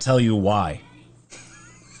we can't tell you why.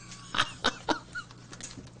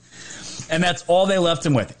 And that's all they left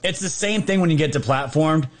him with. It's the same thing when you get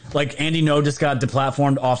deplatformed. Like Andy Ngo just got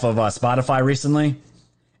deplatformed off of Spotify recently.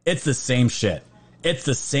 It's the same shit. It's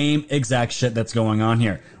the same exact shit that's going on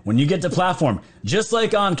here. When you get deplatformed, just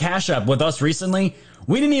like on Cash App with us recently,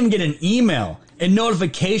 we didn't even get an email, a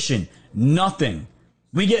notification, nothing.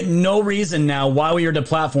 We get no reason now why we are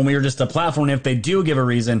deplatformed. We are just deplatformed. If they do give a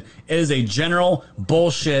reason, it is a general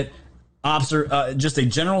bullshit, just a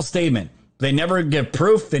general statement. They never give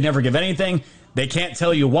proof. They never give anything. They can't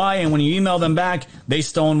tell you why. And when you email them back, they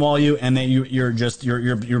stonewall you, and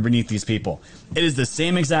you're beneath these people. It is the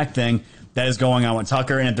same exact thing that is going on with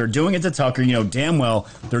Tucker. And if they're doing it to Tucker, you know damn well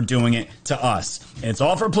they're doing it to us. And it's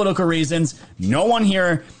all for political reasons. No one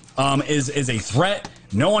here is a threat.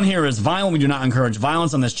 No one here is violent. We do not encourage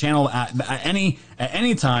violence on this channel at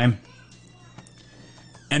any time.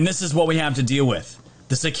 And this is what we have to deal with.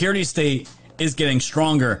 The security state is getting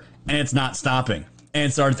stronger, and it's not stopping.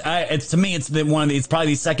 And it's to me, it's probably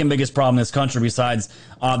the second biggest problem in this country besides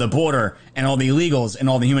the border and all the illegals and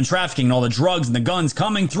all the human trafficking and all the drugs and the guns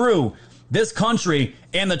coming through this country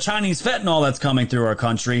and the Chinese fentanyl that's coming through our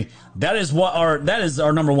country. That is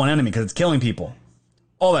our number one enemy because it's killing people.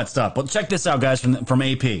 All that stuff. But check this out, guys, from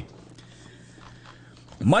AP.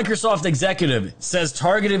 Microsoft executive says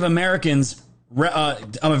targeting of American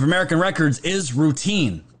records is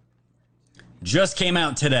routine. Just came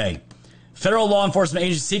out today. Federal law enforcement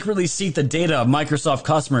agencies secretly seek the data of Microsoft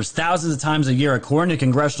customers thousands of times a year, according to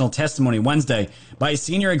congressional testimony Wednesday by a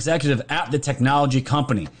senior executive at the technology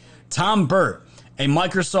company. Tom Burt, a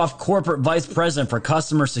Microsoft corporate vice president for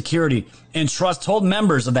customer security and trust, told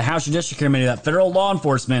members of the House Judiciary Committee that federal law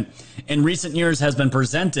enforcement in recent years has been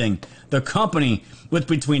presenting the company with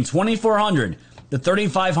between 2,400 to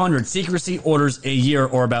 3,500 secrecy orders a year,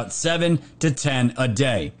 or about 7 to 10 a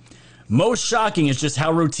day. Most shocking is just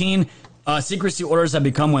how routine secrecy orders have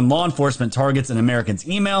become when law enforcement targets an American's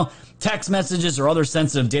email, text messages, or other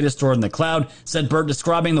sensitive data stored in the cloud, said Burt,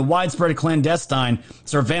 describing the widespread clandestine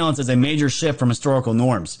surveillance as a major shift from historical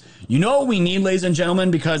norms. You know what we need, ladies and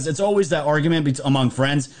gentlemen, because it's always that argument among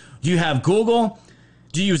friends. Do you have Google?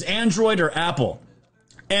 Do you use Android or Apple?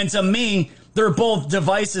 And to me, they're both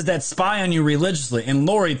devices that spy on you religiously. And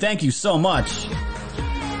Lori, thank you so much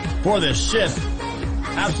for this shift.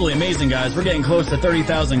 Absolutely amazing, guys. We're getting close to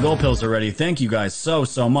 30,000 gold pills already. Thank you guys so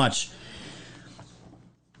much.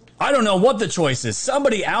 I don't know what the choice is.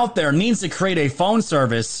 Somebody out there needs to create a phone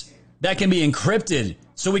service that can be encrypted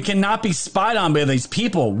so we cannot be spied on by these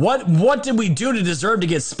people. What did we do to deserve to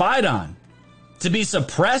get spied on? To be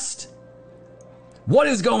suppressed? What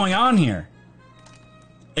is going on here?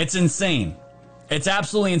 It's insane. It's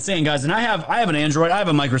absolutely insane, guys. And I have an Android. I have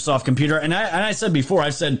a Microsoft computer. And I said before,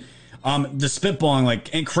 I've said just spitballing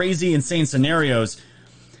like crazy, insane scenarios.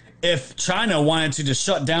 If China wanted to just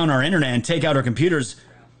shut down our internet and take out our computers,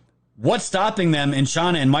 what's stopping them in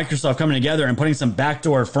China and Microsoft coming together and putting some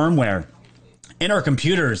backdoor firmware in our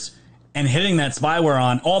computers and hitting that spyware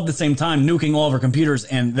on all at the same time, nuking all of our computers,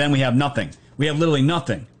 and then we have nothing. We have literally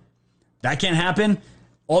nothing. That can't happen.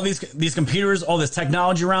 All these computers, all this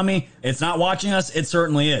technology around me, it's not watching us. It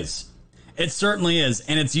certainly is. It certainly is,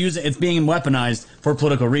 and it's being weaponized for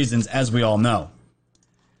political reasons, as we all know.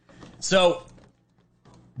 So,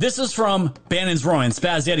 this is from Bannon's Roy and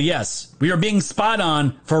Spaz Yeti. Yes, we are being spied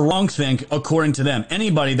on for wrongthink, according to them.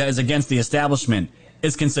 Anybody that is against the establishment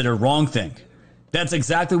is considered wrongthink. That's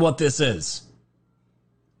exactly what this is.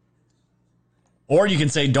 Or you can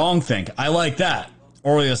say dongthink. I like that.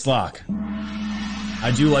 Aurelius Locke.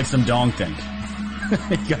 I do like some dongthink.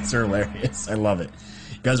 You guys are hilarious. I love it.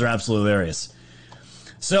 You guys are absolutely hilarious.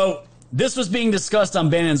 So, this was being discussed on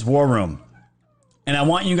Bannon's War Room. And I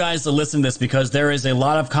want you guys to listen to this because there is a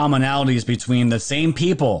lot of commonalities between the same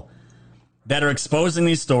people that are exposing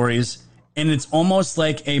these stories, and it's almost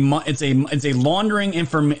like it's a laundering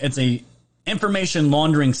it's a information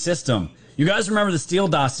laundering system. You guys remember the Steele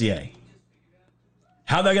dossier?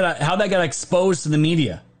 How that got exposed to the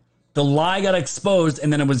media. The lie got exposed,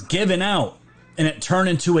 and then it was given out, and it turned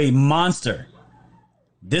into a monster.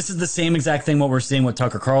 This is the same exact thing what we're seeing with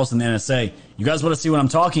Tucker Carlson and the NSA. You guys want to see what I'm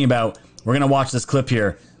talking about? We're going to watch this clip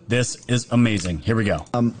here. This is amazing. Here we go.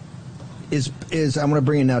 I'm going to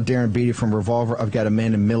bring in now Darren Beattie from Revolver. I've got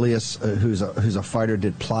Amanda Milius, who's a fighter,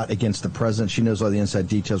 did Plot Against the President. She knows all the inside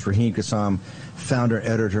details. Raheem Kassam, founder and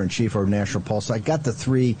editor-in-chief of National Pulse. So I got the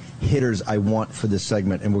three hitters I want for this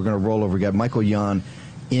segment, and we're going to roll over. We got Michael Yan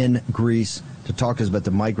in Greece to talk to us about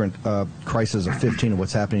the migrant crisis of 15 and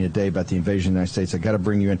what's happening today about the invasion of the United States. I got to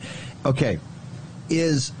bring you in. Okay,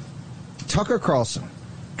 is Tucker Carlson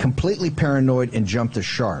completely paranoid and jumped the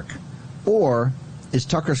shark, or is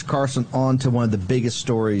Tucker Carlson on to one of the biggest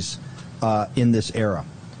stories in this era?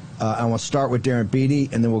 I want to start with Darren Beattie,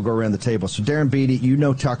 and then we'll go around the table. So, Darren Beattie, you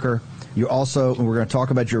know Tucker. You also, and we're going to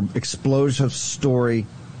talk about your explosive story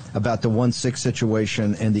about the 1-6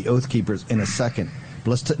 situation and the Oath Keepers in a second.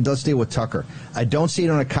 But let's deal with Tucker. I don't see it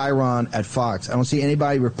on a Chiron at Fox. I don't see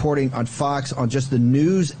anybody reporting on Fox on just the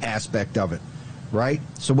news aspect of it, right?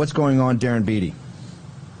 So what's going on, Darren Beattie?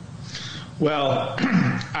 Well,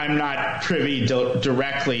 I'm not privy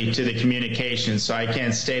directly to the communication, so I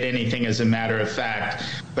can't state anything as a matter of fact.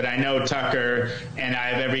 But I know Tucker, and I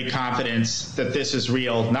have every confidence that this is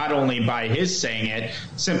real, not only by his saying it,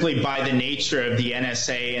 simply by the nature of the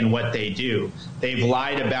NSA and what they do. They've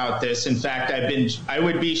lied about this. In fact, I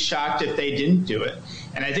would be shocked if they didn't do it.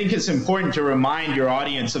 And I think it's important to remind your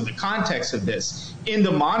audience of the context of this. In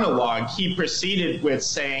the monologue, he proceeded with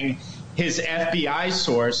saying his FBI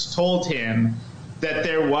source told him that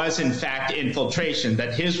there was, in fact, infiltration,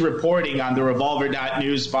 that his reporting on the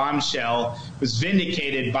Revolver.News bombshell was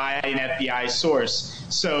vindicated by an FBI source.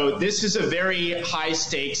 So this is a very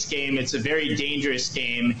high-stakes game. It's a very dangerous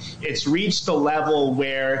game. It's reached the level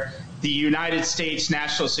where the United States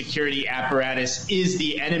national security apparatus is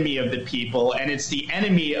the enemy of the people, and it's the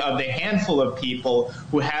enemy of the handful of people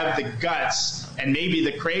who have the guts and maybe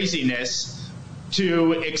the craziness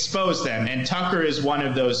to expose them. And Tucker is one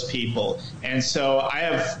of those people. And so I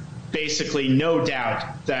have basically no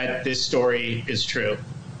doubt that this story is true.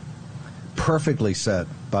 Perfectly said,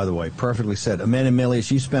 by the way, perfectly said. Amanda Milius,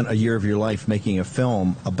 you spent a year of your life making a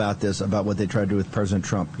film about this, about what they tried to do with President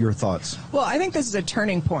Trump. Your thoughts? Well, I think this is a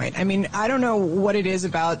turning point. I mean, I don't know what it is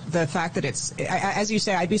about the fact that it's, as you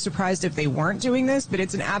say, I'd be surprised if they weren't doing this, but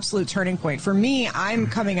it's an absolute turning point. For me, I'm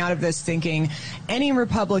coming out of this thinking any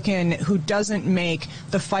Republican who doesn't make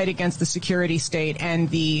the fight against the security state and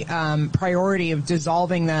the priority of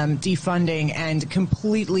dissolving them, defunding, and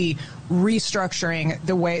completely restructuring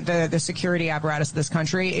the way the security apparatus of this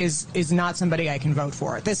country is not somebody I can vote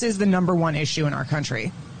for. This is the number one issue in our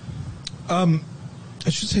country. It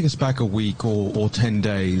should take us back a week or 10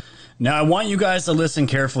 days. Now, I want you guys to listen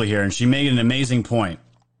carefully here, and she made an amazing point.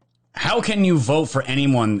 How can you vote for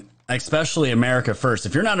anyone, especially America First?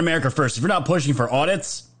 If you're not America First, if you're not pushing for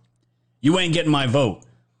audits, you ain't getting my vote.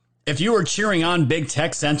 If you were cheering on big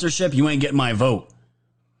tech censorship, you ain't getting my vote.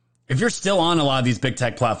 If you're still on a lot of these big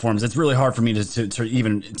tech platforms, it's really hard for me to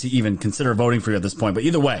even consider voting for you at this point. But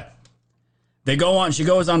either way, they go on. She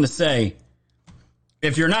goes on to say,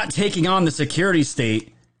 if you're not taking on the security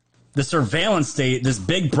state, the surveillance state, this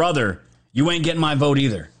big brother, you ain't getting my vote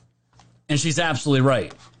either. And she's absolutely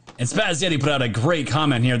right. And Spazietti put out a great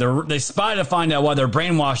comment here. They spy to find out why their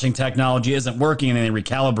brainwashing technology isn't working, and they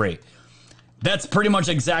recalibrate. That's pretty much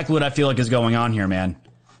exactly what I feel like is going on here, man.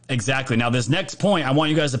 Exactly. Now, this next point, I want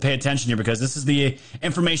you guys to pay attention here, because this is the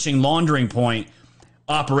information laundering point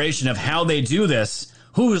operation of how they do this,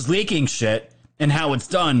 who is leaking shit, and how it's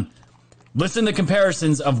done. Listen to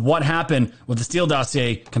comparisons of what happened with the Steele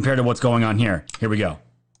dossier compared to what's going on here. Here we go.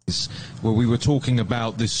 Where we were talking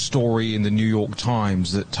about this story in the New York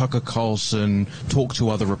Times that Tucker Carlson talked to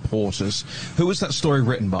other reporters. Who was that story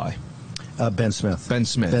written by? Ben Smith. Ben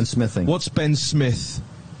Smith. Ben Smithing. What's Ben Smith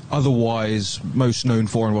otherwise most known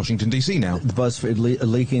for in Washington, D.C. now? The BuzzFeed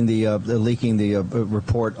leaking the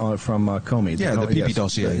report from Comey. Yeah, the PP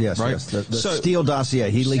dossier, yes, right? Yes, the Steele dossier.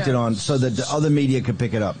 He leaked it on so that the other media could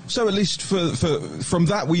pick it up. So at least from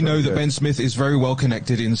that, we know that Ben Smith is very well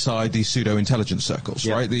connected inside these pseudo-intelligence circles,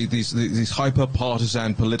 right? These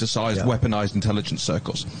hyper-partisan, politicized, weaponized intelligence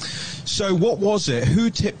circles. So what was it? Who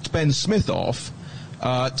tipped Ben Smith off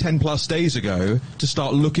 10 plus days ago to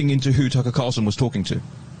start looking into who Tucker Carlson was talking to?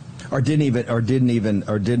 or didn't even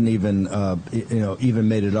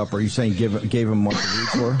made it up? Or are you saying gave him more to read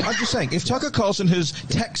for? I'm just saying, if Tucker Carlson has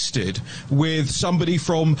texted with somebody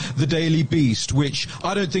from the Daily Beast, which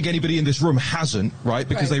I don't think anybody in this room hasn't, right?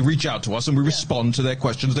 Because they reach out to us and we respond to their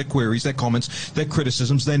questions, their queries, their comments, their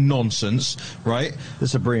criticisms, their nonsense, right?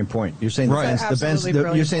 This is a brilliant point. You're saying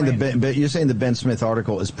you're saying the Ben Smith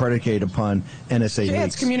article is predicated upon NSA leaks.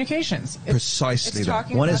 It's communications. Precisely that.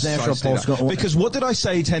 When is National Pulse going? Because what did I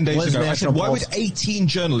say 10 days ago? I said, why would 18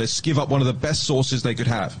 journalists give up one of the best sources they could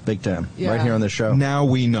have? Big time. Right here on the show. Now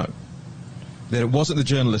we know that it wasn't the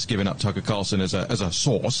journalists giving up Tucker Carlson as a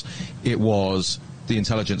source. It was the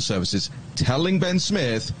intelligence services telling Ben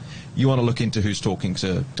Smith, you want to look into who's talking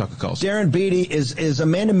to Tucker Carlson. Darren Beattie, is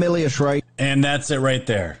Amanda Milius right? And that's it right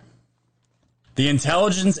there. The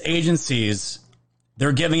intelligence agencies,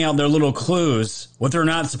 they're giving out their little clues, what they're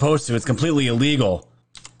not supposed to. It's completely illegal.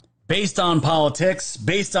 Based on politics,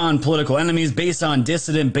 based on political enemies, based on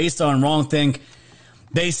dissident, based on wrong think.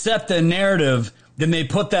 They set the narrative, then they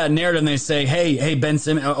put that narrative and they say, hey, Ben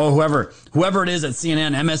Simmons, or whoever it is at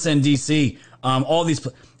CNN, MSNBC, all these,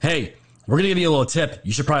 hey, we're going to give you a little tip.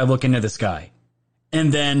 You should probably look into this guy.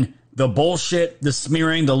 And then the bullshit, the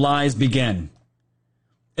smearing, the lies begin.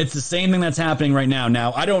 It's the same thing that's happening right now.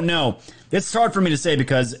 Now, I don't know. It's hard for me to say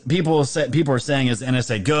because people are saying, is the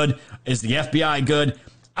NSA good? Is the FBI good?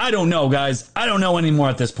 I don't know, guys. I don't know anymore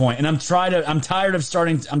at this point. And I'm tired of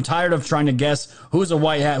trying to guess who's a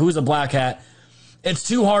white hat, who's a black hat. It's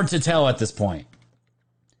too hard to tell at this point.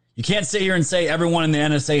 You can't sit here and say everyone in the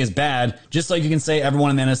NSA is bad, just like you can say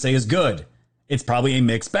everyone in the NSA is good. It's probably a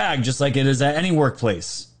mixed bag, just like it is at any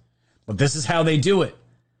workplace. But this is how they do it.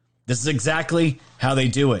 This is exactly how they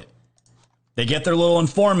do it. They get their little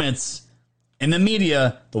informants in the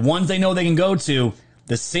media, the ones they know they can go to,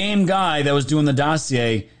 the same guy that was doing the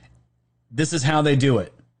dossier. This is how they do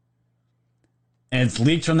it. And it's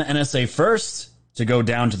leaked from the NSA first to go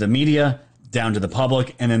down to the media, down to the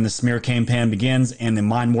public, and then the smear campaign begins and the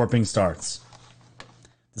mind warping starts.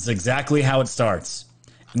 This is exactly how it starts.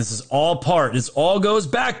 And this is all goes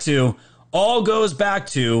back to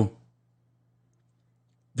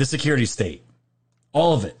the security state.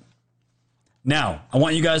 All of it. Now, I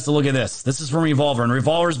want you guys to look at this. This is from Revolver, and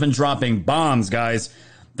Revolver's been dropping bombs, guys.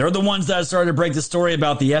 They're the ones that started to break the story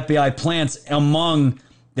about the FBI plants among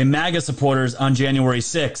the MAGA supporters on January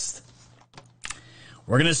 6th.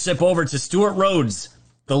 We're going to sip over to Stuart Rhodes,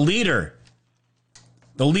 the leader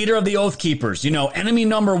of the Oath Keepers. You know, enemy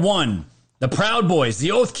number one, the Proud Boys,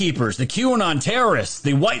 the Oath Keepers, the QAnon terrorists,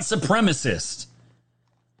 the white supremacists.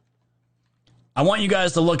 I want you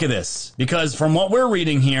guys to look at this because from what we're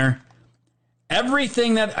reading here, every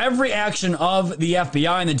action of the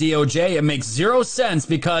FBI and the DOJ, it makes zero sense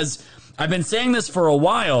because I've been saying this for a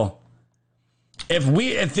while.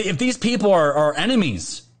 If these people are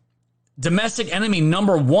enemies, domestic enemy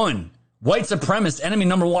number one, white supremacist enemy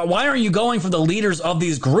number one, why aren't you going for the leaders of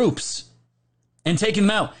these groups and taking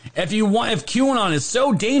them out? If QAnon is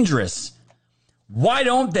so dangerous, why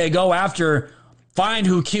don't they go after, find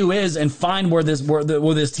who Q is and find where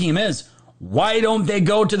this team is? Why don't they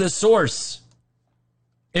go to the source?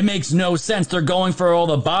 It makes no sense. They're going for all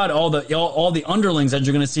the underlings that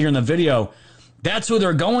you're going to see here in the video. That's who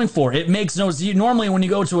they're going for. It makes no sense. Normally, when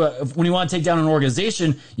you want to take down an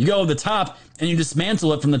organization, you go to the top and you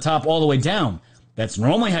dismantle it from the top all the way down. That's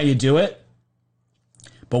normally how you do it.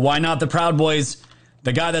 But why not the Proud Boys?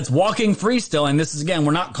 The guy that's walking free still, and this is, again,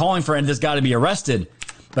 we're not calling for this guy to be arrested.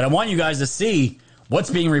 But I want you guys to see what's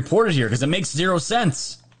being reported here because it makes zero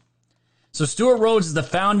sense. So Stuart Rhodes is the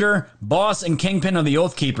founder, boss, and kingpin of the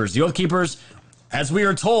Oath Keepers. The Oath Keepers, as we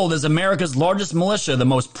are told, is America's largest militia, the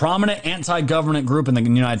most prominent anti-government group in the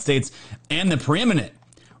United States, and the preeminent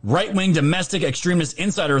right-wing domestic extremist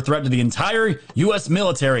insider threat to the entire U.S.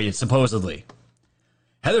 military, supposedly.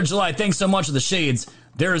 Heather July, thanks so much for the shades.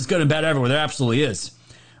 There is good and bad everywhere. There absolutely is.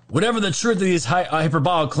 Whatever the truth of these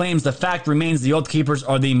hyperbolic claims, the fact remains the Oath Keepers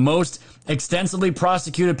are the most extensively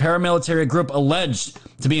prosecuted paramilitary group alleged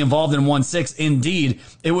to be involved in 1/6. Indeed,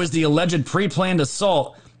 it was the alleged pre-planned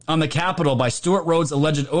assault on the Capitol by Stuart Rhodes'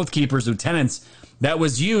 alleged Oath Keepers lieutenants that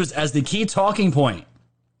was used as the key talking point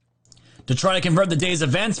to try to convert the day's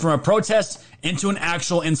events from a protest into an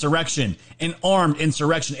actual insurrection, an armed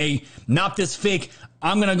insurrection, not this fake,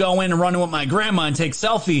 I'm going to go in and run with my grandma and take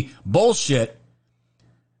selfie bullshit.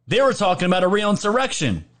 They were talking about a real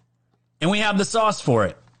insurrection, and we have the sauce for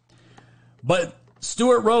it. But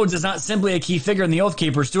Stuart Rhodes is not simply a key figure in the Oath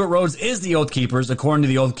Keepers. Stuart Rhodes is the Oath Keepers, according to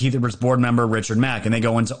the Oath Keepers board member, Richard Mack, and they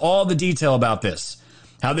go into all the detail about this,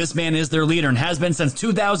 how this man is their leader and has been since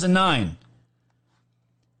 2009.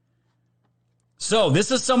 So this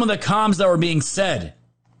is some of the comms that were being said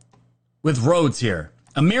with Rhodes here.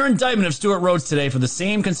 A mere indictment of Stuart Rhodes today for the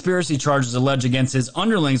same conspiracy charges alleged against his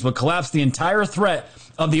underlings would collapse the entire threat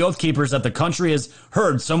of the Oath Keepers that the country has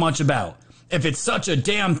heard so much about. If it's such a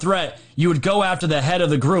damn threat, you would go after the head of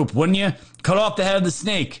the group, wouldn't you? Cut off the head of the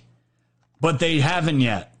snake. But they haven't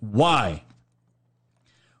yet. Why?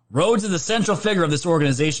 Rhodes is the central figure of this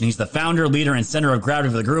organization. He's the founder, leader, and center of gravity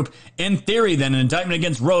for the group. In theory, then, an indictment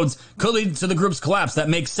against Rhodes could lead to the group's collapse. That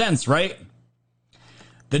makes sense, right?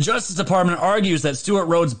 The Justice Department argues that Stuart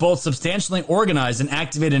Rhodes both substantially organized and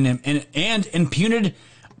activated and impugnated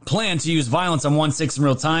plan to use violence on 1/6 in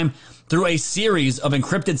real time through a series of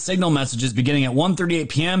encrypted signal messages beginning at 1:38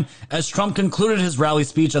 p.m. as Trump concluded his rally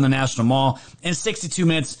speech on the National Mall, and 62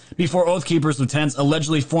 minutes before Oath Keepers lieutenants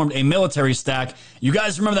allegedly formed a military stack. You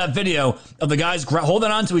guys remember that video of the guys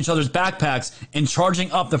holding onto each other's backpacks and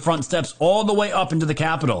charging up the front steps all the way up into the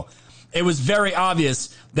Capitol. It was very obvious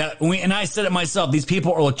that, and I said it myself, these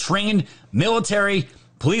people are trained military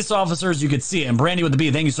police officers. You could see it. And Brandy with the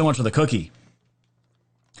B, thank you so much for the cookie.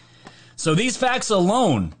 So these facts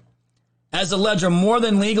alone, as alleged, are more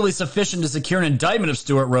than legally sufficient to secure an indictment of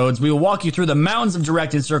Stuart Rhodes. We will walk you through the mountains of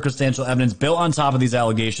direct and circumstantial evidence built on top of these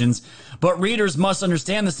allegations. But readers must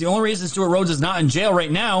understand this. The only reason Stuart Rhodes is not in jail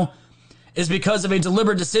right now is because of a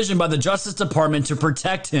deliberate decision by the Justice Department to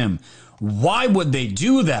protect him. Why would they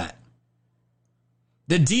do that?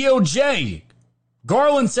 The DOJ,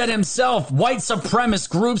 Garland said himself, white supremacist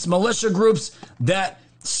groups, militia groups that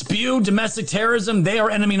spew domestic terrorism, they are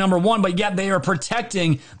enemy number one, but yet they are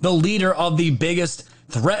protecting the leader of the biggest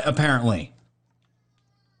threat, apparently.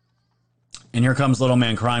 And here comes little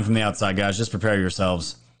man crying from the outside, guys. Just prepare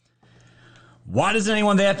yourselves. Why does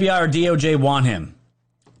anyone, the FBI or DOJ, want him?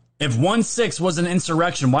 If 1/6 was an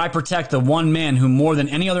insurrection, why protect the one man who more than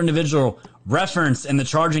any other individual referenced in the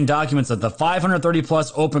charging documents of the 530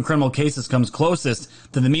 plus open criminal cases comes closest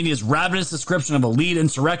to the media's ravenous description of a lead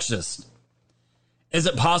insurrectionist? Is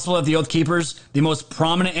it possible that the Oath Keepers, the most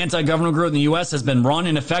prominent anti-government group in the U.S., has been run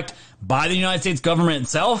in effect by the United States government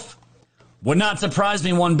itself? Would not surprise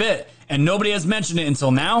me one bit, and nobody has mentioned it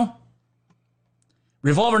until now.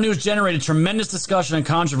 Revolver News generated tremendous discussion and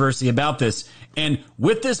controversy about this, and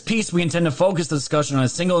with this piece, we intend to focus the discussion on a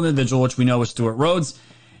single individual, which we know is Stuart Rhodes.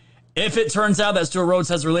 If it turns out that Stuart Rhodes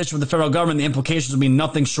has a relation with the federal government, the implications will be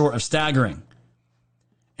nothing short of staggering.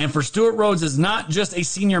 And for Stuart Rhodes is not just a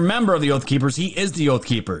senior member of the Oath Keepers, he is the Oath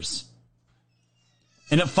Keepers.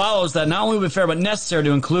 And it follows that not only would be fair but necessary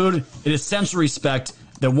to include in essential respect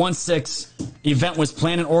that 1/6 event was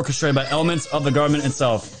planned and orchestrated by elements of the government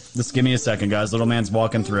itself. Just give me a second, guys. Little man's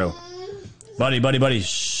walking through. Buddy.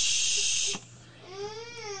 Shh.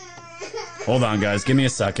 Hold on, guys. Give me a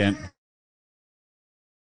second.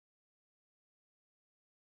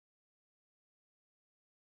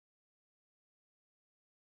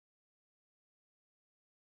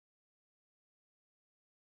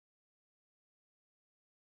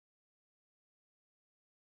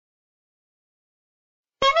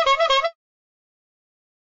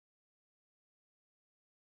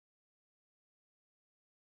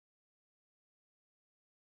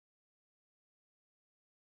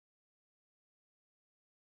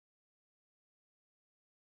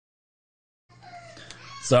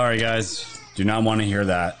 Sorry, guys. Do not want to hear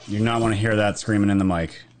that. You do not want to hear that screaming in the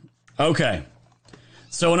mic. Okay.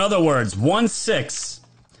 So in other words, 1/6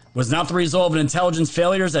 was not the result of intelligence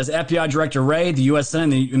failures, as FBI Director Wray, the U.S.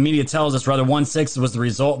 Senate, and the media tells us. Rather, 1/6 was the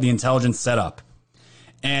result of the intelligence setup.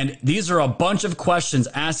 And these are a bunch of questions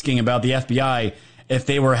asking about the FBI if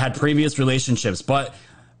they had previous relationships. But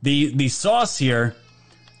the sauce here,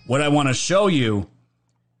 what I want to show you,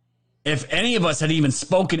 if any of us had even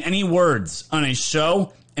spoken any words on a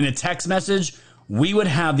show, in a text message, we would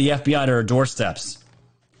have the FBI at our doorsteps.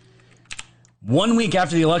 1 week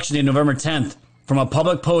after the election day, November 10th, from a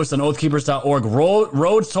public post on oathkeepers.org,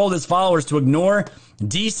 Rhodes told his followers to ignore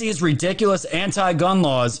DC's ridiculous anti-gun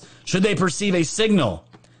laws should they perceive a signal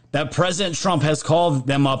that President Trump has called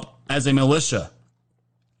them up as a militia.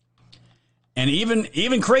 And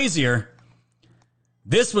even crazier,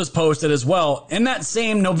 this was posted as well. In that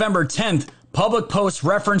same November 10th public post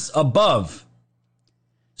referenced above,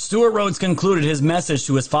 Stuart Rhodes concluded his message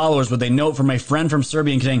to his followers with a note from a friend from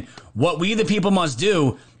Serbia containing what we the people must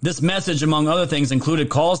do. This message, among other things, included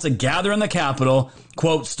calls to gather in the Capitol,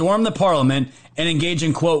 quote, storm the parliament, and engage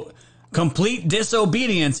in, quote, complete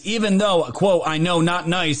disobedience, even though, quote, I know not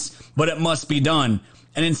nice, but it must be done.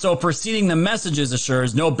 And in so proceeding, the messages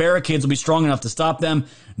assures no barricades will be strong enough to stop them,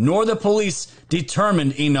 nor the police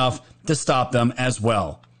determined enough to stop them as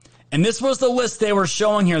well. And this was the list they were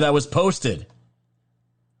showing here that was posted.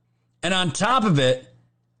 And on top of it,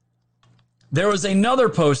 there was another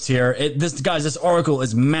post here. This article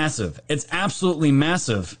is massive. It's absolutely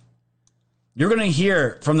massive. You're going to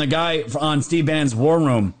hear from the guy on Steve Bannon's War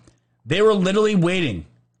Room. They were literally waiting.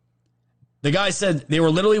 The guy said they were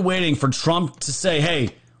literally waiting for Trump to say,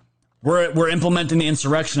 hey, we're implementing the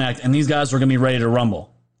Insurrection Act, and these guys are going to be ready to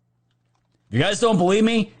rumble. If you guys don't believe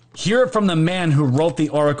me, hear it from the man who wrote the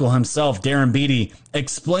article himself, Darren Beattie.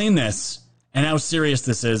 Explain this and how serious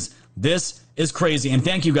this is. This is crazy. And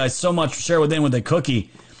thank you guys so much for sharing with the cookie.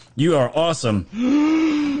 You are awesome.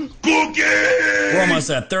 Cookie! We're almost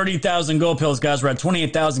at 30,000 gold pills, guys. We're at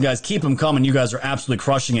 28,000, guys. Keep them coming. You guys are absolutely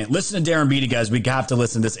crushing it. Listen to Darren Beattie, guys. We have to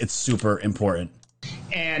listen to this. It's super important.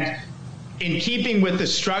 And in keeping with the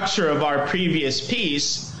structure of our previous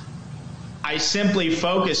piece, I simply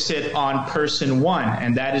focused it on person one,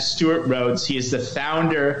 and that is Stewart Rhodes. He is the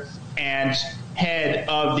founder and head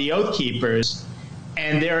of the Oath Keepers.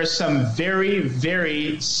 And there are some very,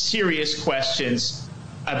 very serious questions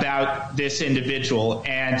about this individual.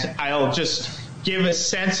 And I'll just give a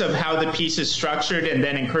sense of how the piece is structured and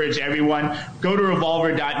then encourage everyone, go to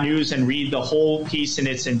revolver.news and read the whole piece in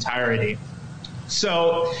its entirety.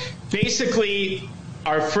 So basically,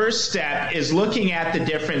 our first step is looking at the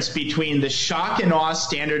difference between the shock and awe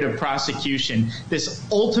standard of prosecution, this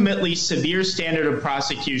ultimately severe standard of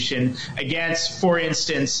prosecution against, for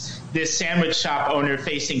instance, this sandwich shop owner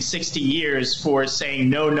facing 60 years for saying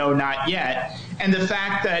no, no, not yet, and the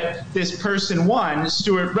fact that this person one,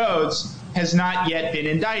 Stewart Rhodes, has not yet been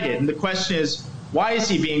indicted. And the question is, why is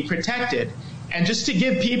he being protected? And just to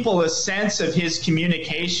give people a sense of his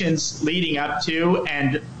communications leading up to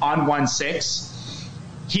and on 1/6,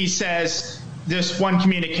 he says this one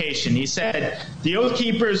communication. He said, the Oath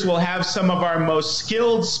Keepers will have some of our most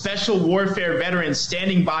skilled special warfare veterans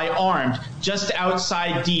standing by armed just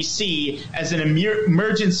outside D.C. as an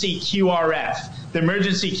emergency QRF. The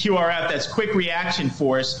emergency QRF, that's Quick Reaction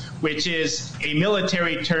Force, which is a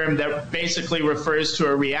military term that basically refers to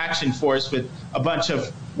a reaction force with a bunch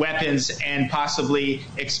of weapons and possibly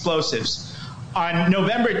explosives. On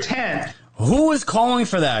November 10th... Who was calling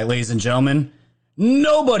for that, ladies and gentlemen?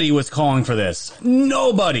 Nobody was calling for this.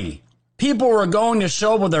 Nobody. People were going to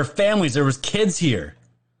show up with their families. There was kids here.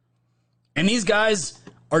 And these guys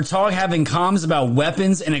are having comms about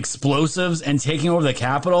weapons and explosives and taking over the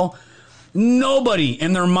Capitol. Nobody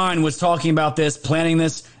in their mind was talking about this, planning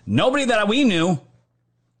this. Nobody that we knew.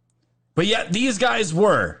 But yet these guys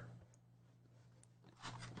were.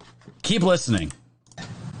 Keep listening.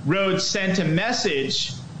 Rhodes sent a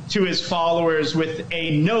message to his followers with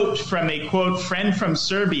a note from a, quote, friend from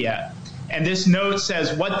Serbia. And this note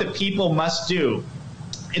says what the people must do.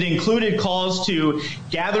 It included calls to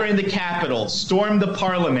gather in the Capitol, storm the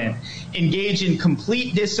Parliament, engage in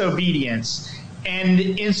complete disobedience. And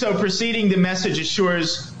in so proceeding, the message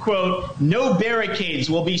assures, quote, no barricades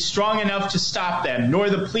will be strong enough to stop them, nor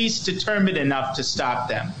the police determined enough to stop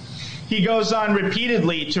them. He goes on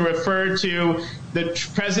repeatedly to refer to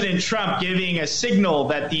President Trump giving a signal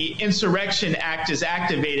that the Insurrection Act is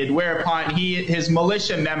activated, whereupon his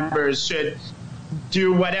militia members should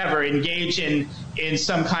do whatever, engage in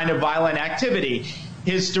some kind of violent activity.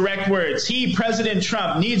 His direct words, he, President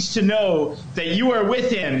Trump, needs to know that you are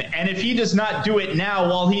with him, and if he does not do it now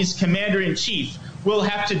while he's commander-in-chief, we'll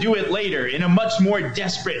have to do it later in a much more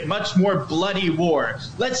desperate, much more bloody war.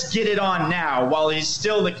 Let's get it on now while he's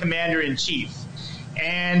still the commander-in-chief.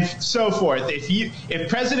 And so forth. If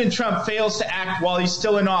President Trump fails to act while he's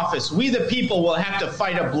still in office, we the people will have to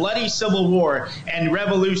fight a bloody civil war and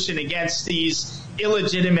revolution against these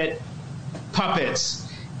illegitimate puppets.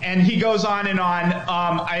 And he goes on and on.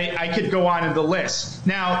 I could go on in the list.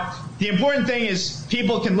 Now, the important thing is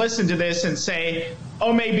people can listen to this and say,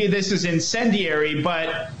 oh, maybe this is incendiary,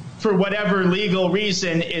 but for whatever legal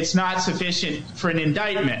reason, it's not sufficient for an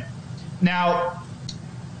indictment. Now,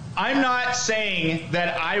 I'm not saying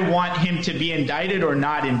that I want him to be indicted or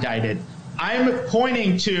not indicted. I'm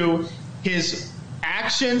pointing to his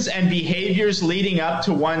actions and behaviors leading up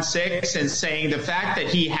to 1/6 and saying the fact that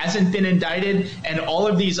he hasn't been indicted and all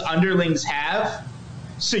of these underlings have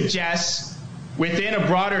suggests within a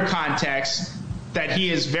broader context that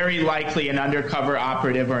he is very likely an undercover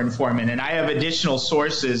operative or informant. And I have additional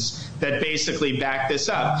sources that basically back this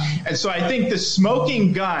up. And so I think the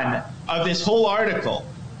smoking gun of this whole article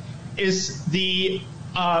is the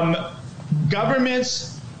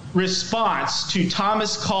government's response to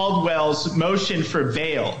Thomas Caldwell's motion for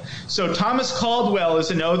bail. So Thomas Caldwell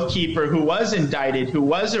is an Oath Keeper who was indicted, who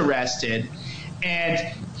was arrested, and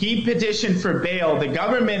he petitioned for bail. The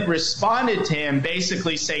government responded to him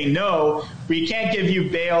basically saying, no, we can't give you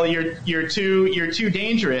bail. You're too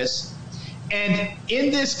dangerous. And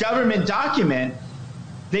in this government document,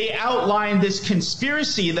 they outlined this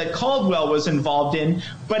conspiracy that Caldwell was involved in,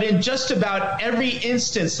 but in just about every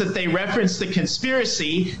instance that they reference the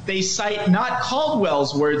conspiracy, they cite not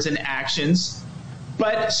Caldwell's words and actions,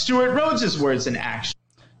 but Stuart Rhodes's words and actions.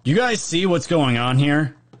 You guys see what's going on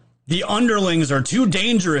here? The underlings are too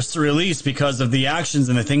dangerous to release because of the actions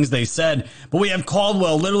and the things they said, but we have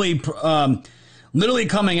Caldwell literally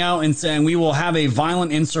coming out and saying we will have a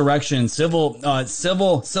violent insurrection, civil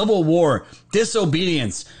war,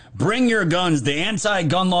 disobedience, bring your guns. The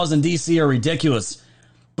anti-gun laws in D.C. are ridiculous.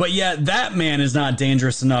 But yet that man is not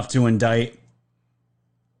dangerous enough to indict.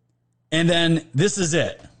 And then this is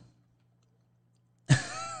it.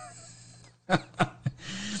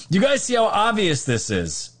 You guys see how obvious this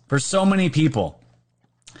is for so many people.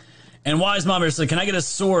 And Wise Mom said, can I get a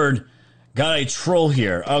sword? Got a troll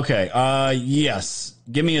here. Okay. Yes.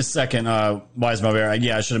 Give me a second, Wise Mother.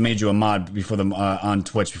 Yeah, I should have made you a mod before on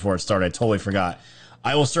Twitch before it started. I totally forgot.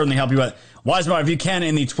 I will certainly help you out. Wise Mother, if you can,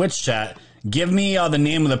 in the Twitch chat, give me the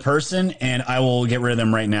name of the person, and I will get rid of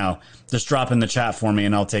them right now. Just drop in the chat for me,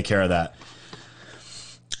 and I'll take care of that.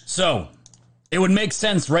 So, it would make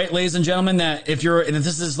sense, right, ladies and gentlemen, that if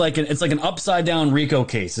this is like it's like an upside down RICO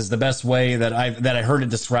case is the best way that I heard it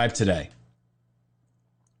described today.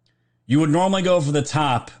 You would normally go for the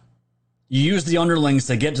top. You use the underlings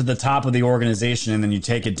to get to the top of the organization, and then you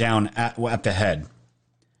take it down at the head.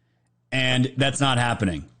 And that's not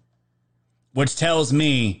happening. Which tells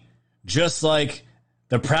me, just like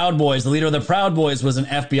the Proud Boys, the leader of the Proud Boys was an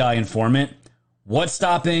FBI informant, what's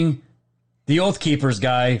stopping the Oath Keepers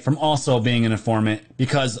guy from also being an informant?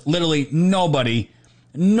 Because literally nobody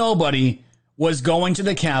was going to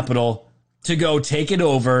the Capitol to go take it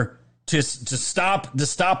over, to stop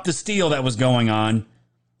the steal that was going on,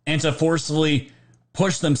 and to forcefully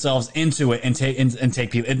push themselves into it and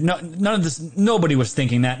take people. None of this. Nobody was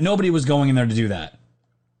thinking that. Nobody was going in there to do that.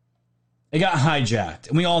 It got hijacked,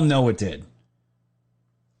 and we all know it did.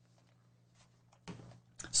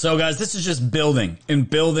 So, guys, this is just building and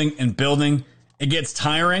building and building. It gets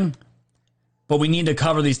tiring, but we need to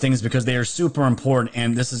cover these things because they are super important.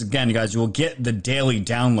 And this is, again, you guys, you will get the daily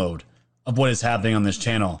download of what is happening on this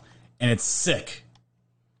channel. And it's sick.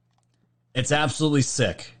 It's absolutely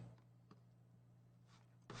sick.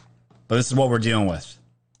 But this is what we're dealing with.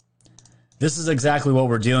 This is exactly what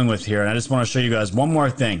we're dealing with here. And I just want to show you guys one more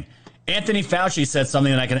thing. Anthony Fauci said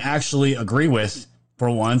something that I can actually agree with for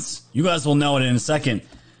once. You guys will know it in a second.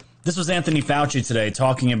 This was Anthony Fauci today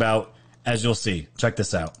talking about, as you'll see. Check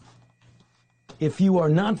this out. If you are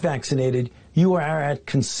not vaccinated, you are at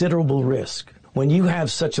considerable risk. When you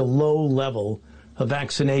have such a low level of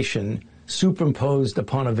vaccination superimposed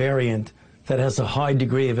upon a variant that has a high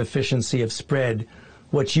degree of efficiency of spread,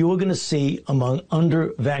 what you are going to see among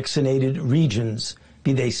under-vaccinated regions,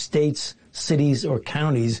 be they states, cities, or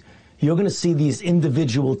counties, you're going to see these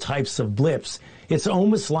individual types of blips. It's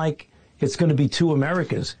almost like it's going to be two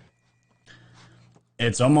Americas.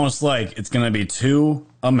 It's almost like it's going to be two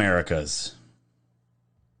Americas.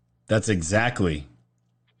 That's exactly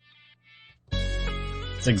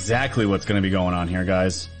what's going to be going on here,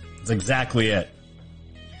 guys. It's exactly it.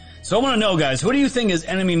 So I want to know, guys, who do you think is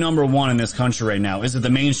enemy number one in this country right now? Is it the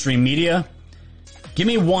mainstream media? Give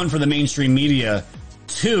me 1 for the mainstream media.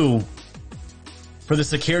 2 for the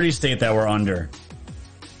security state that we're under.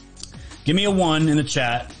 Give me a 1 in the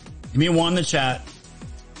chat. Give me a 1 in the chat.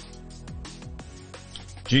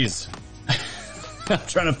 Jeez. I'm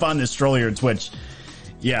trying to find this troll here at Twitch.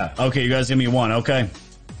 Yeah, okay, you guys give me 1, okay.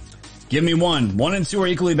 Give me 1. 1 and 2 are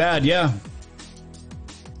equally bad, yeah.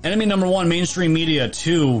 Enemy number 1, mainstream media.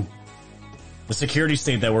 2, the security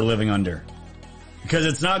state that we're living under. Because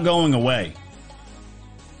it's not going away.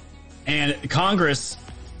 And Congress,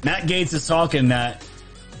 Matt Gaetz is talking that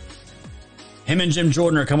him and Jim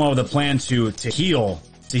Jordan are coming up with a plan to heal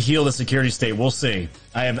the security state. We'll see.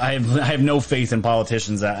 I have no faith in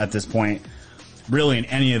politicians at this point. Really, in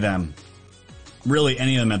any of them. Really,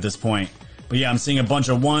 any of them at this point. But yeah, I'm seeing a bunch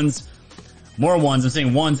of 1s. More 1s. I'm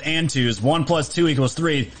saying 1s and 2s. 1 plus 2 equals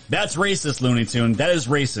 3. That's racist, Looney Tune. That is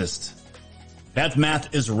racist. That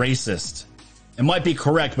math is racist. It might be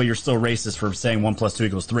correct, but you're still racist for saying 1 plus 2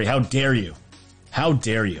 equals 3. How dare you? How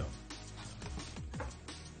dare you?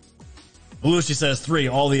 Belushi says 3,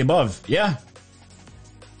 all the above. Yeah.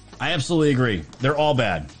 I absolutely agree. They're all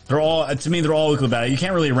bad. To me, they're all equally bad. You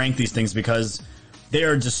can't really rank these things because they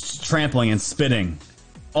are just trampling and spitting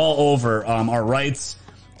all over our rights,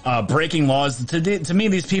 breaking laws. To me,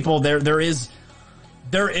 these people, there is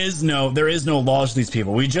there is no laws to these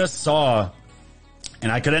people. We just saw,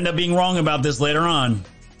 and I could end up being wrong about this later on.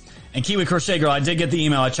 And Kiwi Crochet Girl, I did get the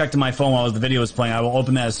email. I checked in my phone while the video was playing. I will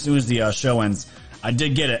open that as soon as the show ends. I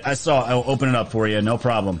did get it. I will open it up for you. No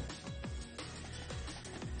problem.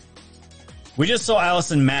 We just saw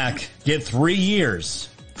Allison Mack get 3 years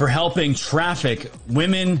for helping traffic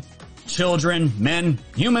women, children, men,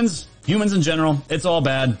 humans in general. It's all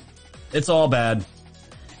bad. It's all bad.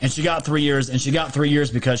 And she got 3 years, and she got 3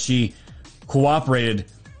 years because she cooperated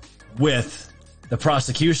with the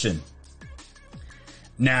prosecution.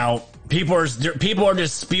 Now, people are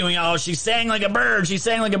just spewing out, oh, she sang like a bird. She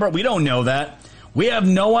sang like a bird. We don't know that. We have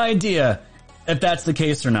no idea if that's the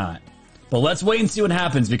case or not. But let's wait and see what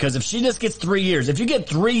happens, because if she just gets 3 years, if you get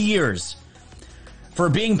 3 years for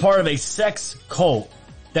being part of a sex cult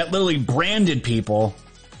that literally branded people,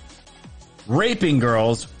 raping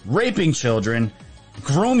girls, raping children,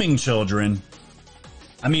 grooming children,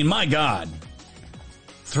 I mean, my God.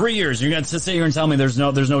 3 years. You're going to sit here and tell me there's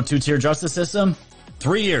no two-tier justice system?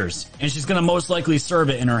 3 years. And she's going to most likely serve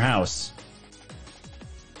it in her house.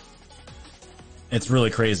 It's really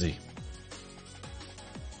crazy.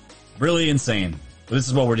 Really insane. But this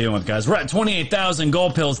is what we're dealing with, guys. We're at 28,000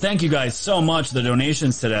 gold pills. Thank you guys so much for the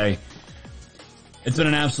donations today. It's been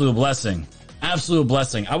an absolute blessing. Absolute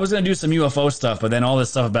blessing. I was going to do some UFO stuff, but then all this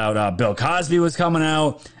stuff about Bill Cosby was coming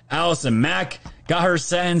out. Allison Mack got her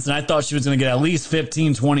sentence, and I thought she was going to get at least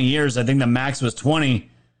 15, 20 years. I think the max was 20.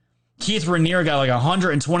 Keith Raniere got like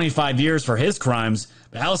 125 years for his crimes,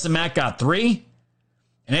 but Allison Mack got 3.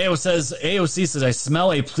 And AOC says, I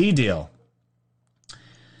smell a plea deal.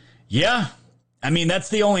 Yeah. I mean, that's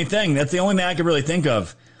the only thing. That's the only thing I could really think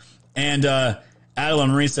of. And Adela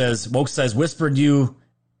Marie says, Woke says, whispered you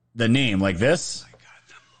the name like this. I got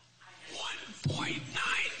them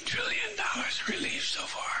 $1.9 trillion relief so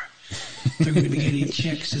far. They're going to be getting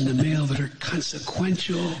checks in the mail that are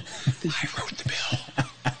consequential. I wrote the bill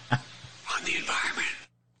on the environment.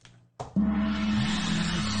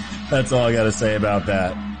 That's all I got to say about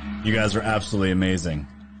that. You guys are absolutely amazing.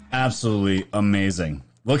 Absolutely amazing.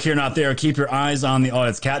 Look here, not there. Keep your eyes on the... Oh,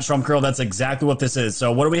 it's Cat Trump Curl. That's exactly what this is.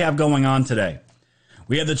 So what do we have going on today?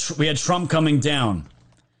 We had Trump coming down.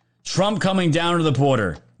 Trump coming down to the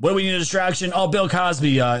border. What do we need a distraction? Oh, Bill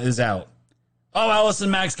Cosby is out. Oh,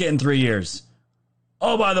 Allison Mack's getting 3 years.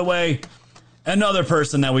 Oh, by the way, another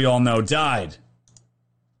person that we all know died.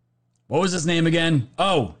 What was his name again?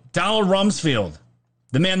 Oh, Donald Rumsfeld.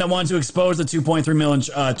 The man that wanted to expose the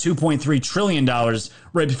 $2.3 trillion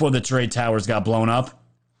right before the trade towers got blown up.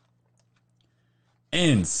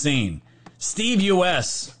 Insane. Steve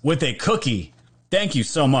U.S. with a cookie. Thank you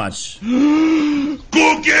so much.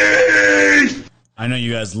 Cookies! I know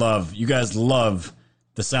you guys love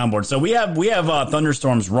the soundboard. So we have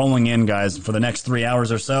thunderstorms rolling in, guys, for the next 3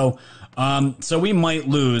 hours or so. So we might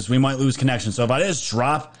lose connection. So if I just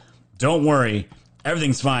drop, don't worry.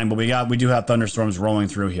 Everything's fine, but we do have thunderstorms rolling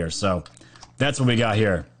through here. So that's what we got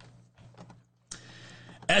here.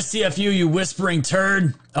 STFU, you whispering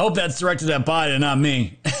turd. I hope that's directed at Biden, not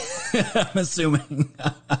me. I'm assuming.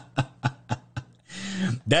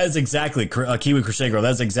 That is exactly, Kiwi Crochet Girl,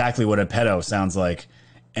 that's exactly what a pedo sounds like.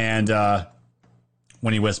 And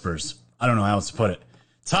when he whispers. I don't know how else to put it.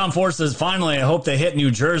 Tom Ford says, finally, I hope they hit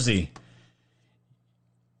New Jersey.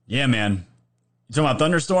 Yeah, man. You talking about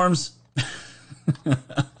thunderstorms? I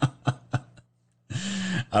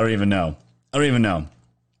don't even know.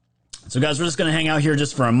 So, guys, we're just going to hang out here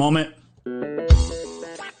just for a moment. We're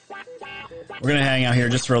going to hang out here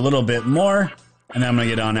just for a little bit more, and then I'm going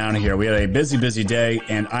to get on out of here. We had a busy day,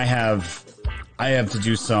 and I have to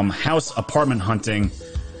do some house apartment hunting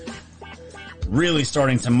really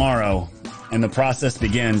starting tomorrow, and the process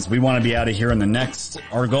begins. We want to be out of here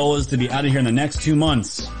our goal is to be out of here in the next 2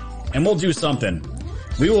 months, and we'll do something.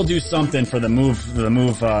 We will do something for the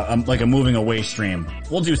move, like a moving away stream.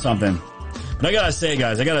 We'll do something. But I gotta say,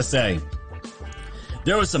 guys,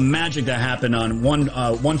 there was some magic that happened on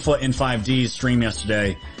One Foot in 5D's stream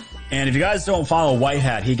yesterday. And if you guys don't follow White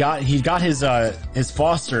Hat, he got his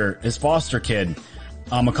foster kid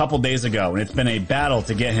a couple days ago, and it's been a battle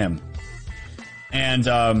to get him. And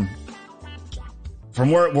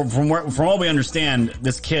from what we understand,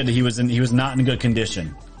 this kid he was not in good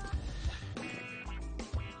condition.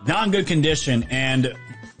 Not in good condition, and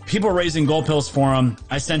people were raising gold pills for him.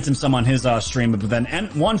 I sent him some on his stream, but then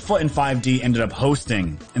One Foot in 5D ended up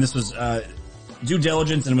hosting, and this was due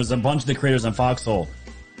diligence, and it was a bunch of the creators on Foxhole.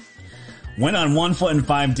 Went on 1 Foot in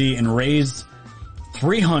 5D and raised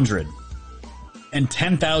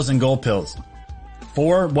 310,000 gold pills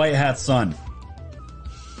for White Hat's son.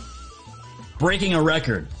 Breaking a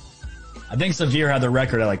record. I think Severe had the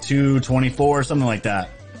record at like 224 or something like that.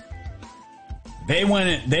 They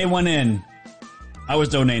went in. I was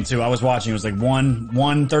donating too. I was watching. It was like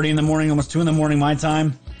 1:30 in the morning, almost 2 in the morning my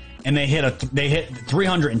time, and they hit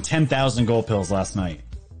 310,000 gold pills last night.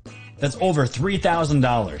 That's over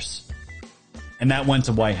 $3,000, and that went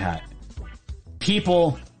to White Hat.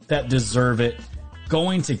 People that deserve it,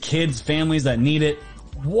 going to kids, families that need it.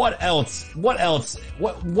 What else? What else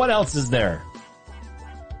is there?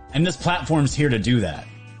 And this platform's here to do that.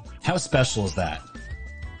 How special is that?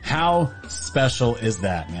 How special is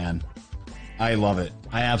that, man? I love it.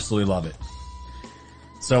 I absolutely love it.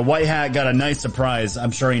 So White Hat got a nice surprise.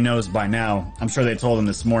 I'm sure he knows by now. I'm sure they told him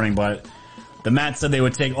this morning, but the Mats said they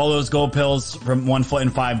would take all those gold pills from 1 Foot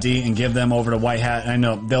in 5D and give them over to White Hat. And I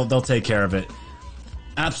know they'll take care of it.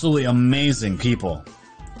 Absolutely amazing people.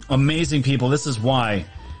 Amazing people. This is why.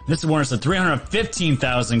 This is when it's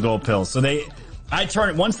 315,000 gold pills. So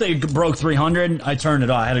once they broke 300, I turned it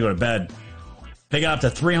off. I had to go to bed. They got up to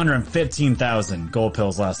 315,000 gold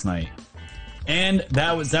pills last night. And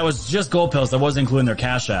that was just gold pills. That wasn't including their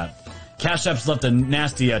Cash App. Cash App's left a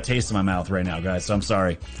nasty taste in my mouth right now, guys. So I'm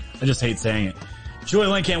sorry. I just hate saying it. Julie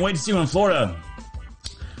Lynn, can't wait to see you in Florida.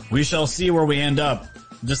 We shall see where we end up.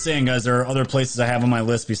 Just saying, guys, there are other places I have on my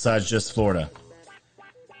list besides just Florida.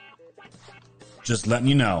 Just letting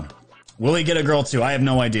you know. Will he get a girl too? I have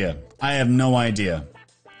no idea. I have no idea.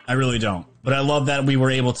 I really don't. But I love that we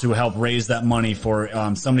were able to help raise that money for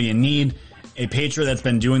somebody in need. A patriot that's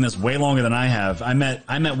been doing this way longer than I have. I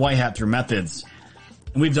met White Hat through Methods.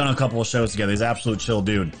 And we've done a couple of shows together. He's an absolute chill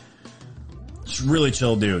dude. Just really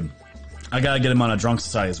chill dude. I gotta get him on a Drunk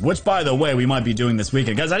Societies, which, by the way, we might be doing this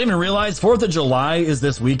weekend. Guys, I didn't even realize 4th of July is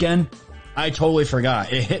this weekend. I totally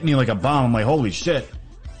forgot. It hit me like a bomb. I'm like, holy shit.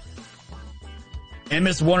 And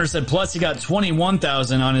Mr. Warner said, plus he got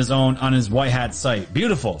 21,000 on his White Hat site.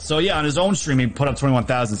 Beautiful. So yeah, on his own stream, he put up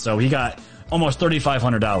 21,000. So he got almost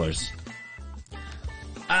 $3,500.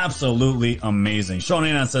 Absolutely amazing. Sean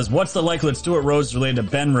Anon says, what's the likelihood Stuart Rhodes is related to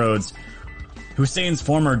Ben Rhodes, Hussein's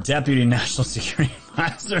former deputy national security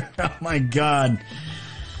advisor? Oh my God.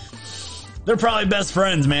 They're probably best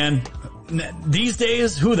friends, man. These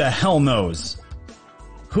days, who the hell knows?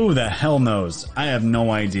 Who the hell knows? I have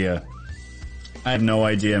no idea. I have no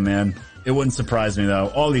idea, man. It wouldn't surprise me, though.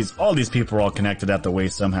 All these people are all connected at the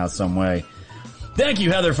waist somehow, some way. Thank you,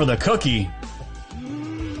 Heather, for the cookie.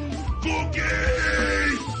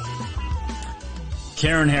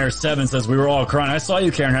 Karen Hare 7 says, we were all crying. I saw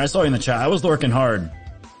you, Karen Hare. I saw you in the chat. I was lurking hard.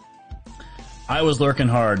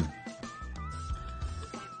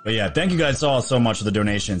 But yeah, thank you guys all so much for the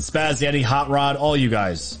donations. Spaz Yeti, Hot Rod, all you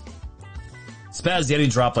guys. Spaz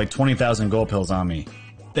Yeti dropped like 20,000 gold pills on me.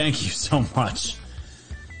 Thank you so much.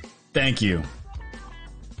 Thank you.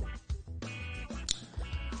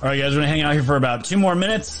 All right, guys, we're going to hang out here for about 2 more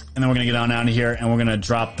minutes, and then we're going to get on out of here, and we're going to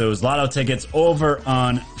drop those lotto tickets over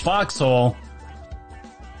on Foxhole.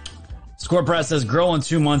 Score Press says girl in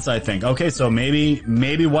 2 months, I think. Okay, so maybe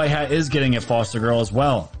White Hat is getting a foster girl as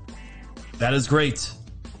well. That is great.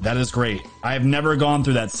 That is great. I have never gone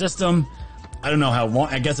through that system. I don't know how long.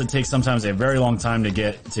 I guess it takes sometimes a very long time to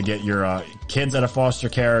get your kids out of foster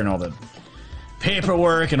care and all the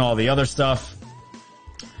paperwork and all the other stuff.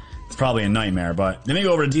 It's probably a nightmare, but let me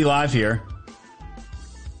go over to D Live here.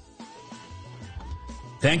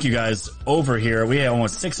 Thank you guys over here. We have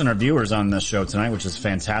almost 600 viewers on this show tonight, which is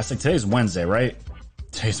fantastic. Today's Wednesday, right?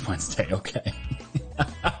 Today's Wednesday, okay.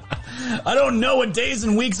 I don't know what days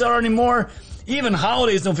and weeks are anymore. Even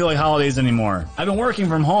holidays don't feel like holidays anymore. I've been working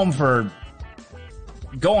from home for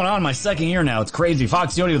going on my 2nd year now. It's crazy.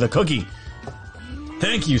 Fox Yodi with a cookie.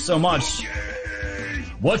 Thank you so much.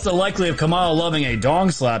 What's the likelihood of Kamala loving a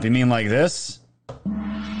dong slap? You mean like this?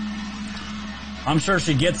 I'm sure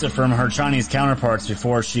she gets it from her Chinese counterparts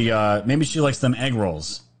before she, maybe she likes them egg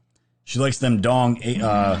rolls. She likes them dong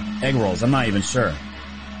egg rolls. I'm not even sure.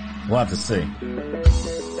 We'll have to see.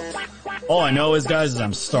 All I know is, guys, is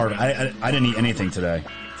I'm starving. I didn't eat anything today.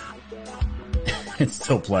 It's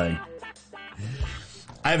still playing.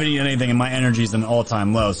 I haven't eaten anything and my energy's an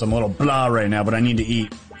all-time low, so I'm a little blah right now, but I need to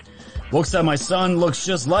eat. Wilk said my son looks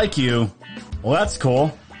just like you. Well, that's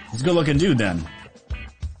cool. He's a good-looking dude then.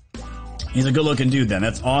 He's a good-looking dude then.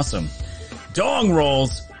 That's awesome. Dong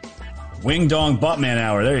rolls. Wing Dong Buttman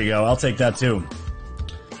Hour. There you go. I'll take that too.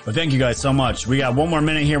 But thank you guys so much. We got 1 more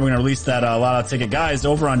minute here. We're going to release that lotto ticket. Guys,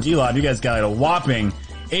 over on D-Live, you guys got a whopping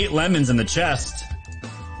 8 lemons in the chest.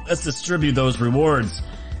 Let's distribute those rewards.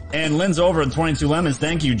 And Lynn's over at 22 lemons.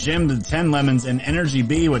 Thank you, Jim, the 10 lemons, and Energy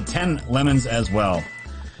B with 10 lemons as well.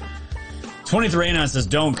 2389 says,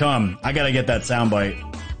 don't come. I got to get that soundbite.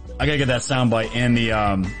 I gotta get that soundbite in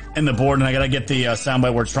the board, and I gotta get the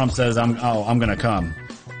soundbite where Trump says, I'm gonna come.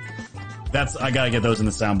 I gotta get those in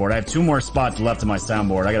the soundboard. I have 2 more spots left in my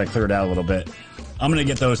soundboard. I gotta clear it out a little bit. I'm gonna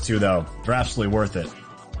get those 2 though. They're absolutely worth it.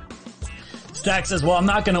 Stack says, well, I'm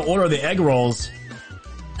not gonna order the egg rolls.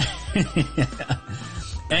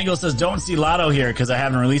 Angle says, don't see Lotto here because I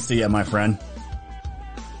haven't released it yet, my friend.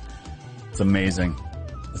 It's amazing.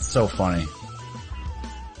 It's so funny.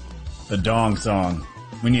 The dong song.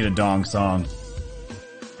 We need a dong song.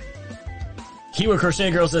 Kiwa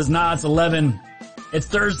Crochet Girl says, nah, it's 11. It's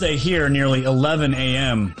Thursday here, nearly 11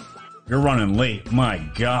 a.m. You're running late. My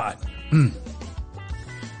God.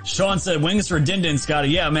 Sean said, wings for Din Din, Scotty.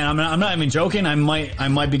 Yeah, man, I'm not even joking. I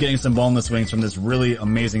might be getting some boneless wings from this really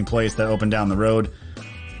amazing place that opened down the road.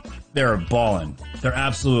 They're balling. They're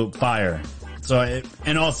absolute fire. So,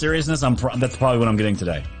 in all seriousness, that's probably what I'm getting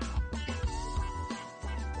today.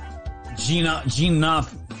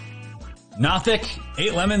 Nothic,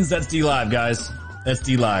 8 lemons. That's D Live, guys. That's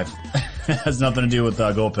D Live. Has nothing to do with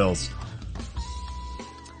Gold Pills.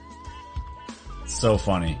 So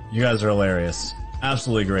funny. You guys are hilarious.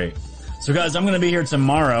 Absolutely great. So, guys, I'm going to be here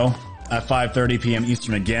tomorrow at 5:30 p.m.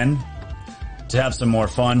 Eastern again to have some more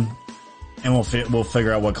fun. And we'll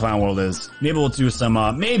figure out what Clown World is. Maybe we'll do some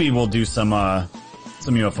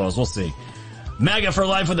UFOs. We'll see. MAGA for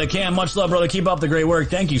life with a can. Much love, brother. Keep up the great work.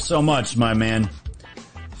 Thank you so much, my man.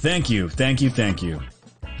 Thank you. Thank you. Thank you.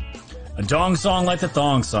 A dong song like the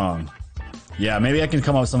thong song. Yeah, maybe I can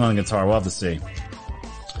come up with something on the guitar. We'll have to see.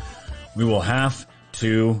 We will have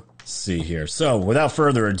to see here. So, without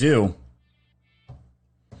further ado,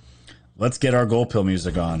 let's get our Gold Pill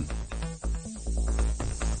music on.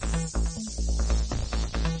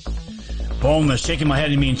 Boneless, shaking my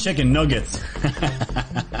head, you mean chicken nuggets.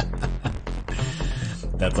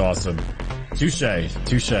 That's awesome. Touche.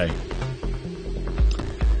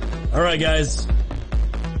 All right, guys.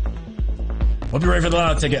 Hope you're ready for the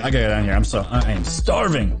lotto ticket. I gotta get down here. I am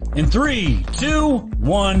starving. In 3, 2,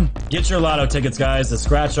 1, get your lotto tickets, guys. The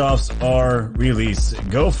scratch-offs are released.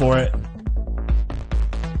 Go for it.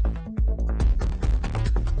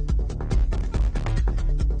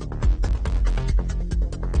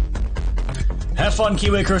 Have fun,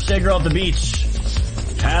 Kiwi Crochet Girl at the beach.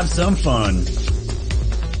 Have some fun.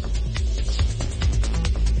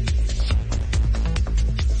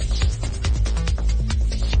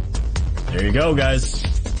 There you go, guys.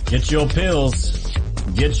 Get your pills.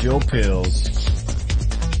 Get your pills.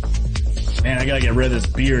 Man, I gotta get rid of this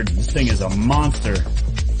beard. This thing is a monster.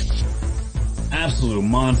 Absolute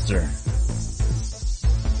monster.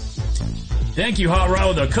 Thank you, Hot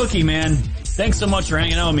Rod, with a cookie, man. Thanks so much for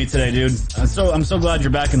hanging out with me today, dude. I'm so glad you're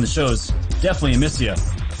back in the shows. Definitely miss you.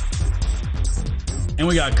 And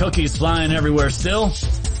we got cookies flying everywhere still.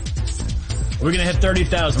 We're gonna hit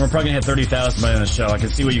 30,000. We're probably gonna hit 30,000 by the end of the show. I can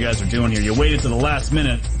see what you guys are doing here. You waited to the last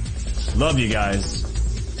minute. Love you guys.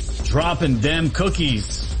 Dropping them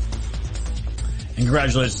cookies. And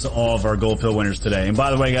congratulations to all of our Gold Pill winners today. And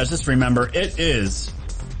by the way, guys, just remember, it is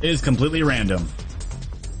completely random.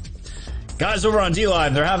 Guys over on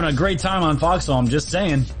D-Live, they're having a great time on Foxhole. I'm just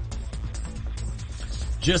saying.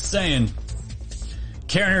 Just saying.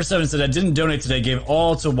 Karen here 7 said, I didn't donate today, gave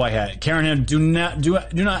all to White Hat. Karen here, do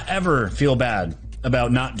not ever feel bad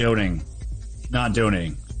about not donating.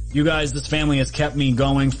 You guys, this family has kept me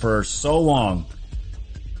going for so long.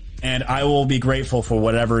 And I will be grateful for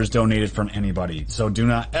whatever is donated from anybody. So do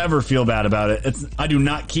not ever feel bad about it. I do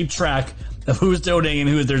not keep track of who's donating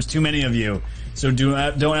and there's too many of you. So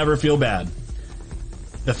don't ever feel bad.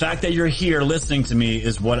 The fact that you're here listening to me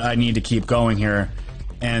is what I need to keep going here.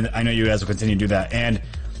 And I know you guys will continue to do that. And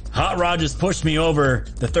Hot Rod just pushed me over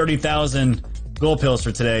the 30,000 Gold Pills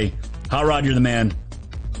for today. Hot Rod, you're the man.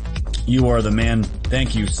 You are the man.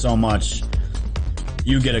 Thank you so much.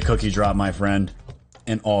 You get a cookie drop, my friend.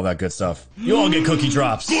 And all that good stuff. You all get cookie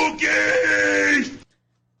drops. Cookie!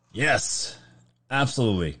 Yes.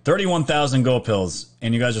 Absolutely. 31,000 Gold Pills.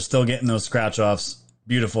 And you guys are still getting those scratch-offs.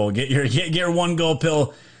 Beautiful. Get your 1 Gold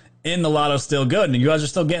Pill in the lotto still good. And you guys are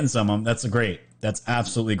still getting some of them. That's great. That's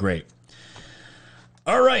absolutely great.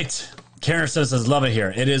 All right. Karen says, love it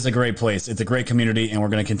here. It is a great place. It's a great community, and we're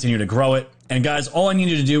going to continue to grow it. And guys, all I need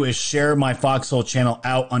you to do is share my Foxhole channel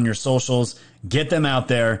out on your socials. Get them out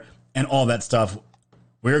there and all that stuff.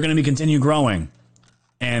 We're going to be continue growing.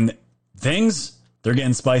 And things, they're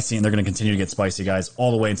getting spicy, and they're going to continue to get spicy, guys,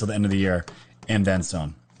 all the way until the end of the year and then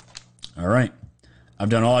some. All right. I've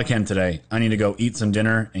done all I can today. I need to go eat some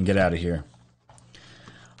dinner and get out of here.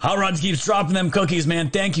 Hot Rod keeps dropping them cookies, man.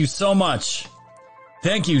 Thank you so much.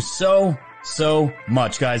 Thank you so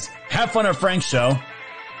much, guys. Have fun at Frank's show.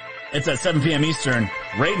 It's at 7 p.m. Eastern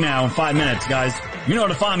right now in 5 minutes, guys. You know where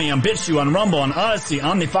to find me on BitChute, on Rumble, on Odyssey,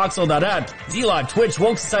 OmniFoxhole.app, DLive, Twitch,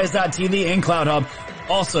 WokeSociety.tv, and CloudHub.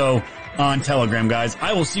 Also on Telegram, guys.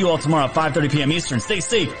 I will see you all tomorrow at 5:30 p.m. Eastern. Stay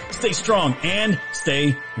safe, stay strong, and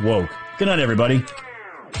stay woke. Good night, everybody.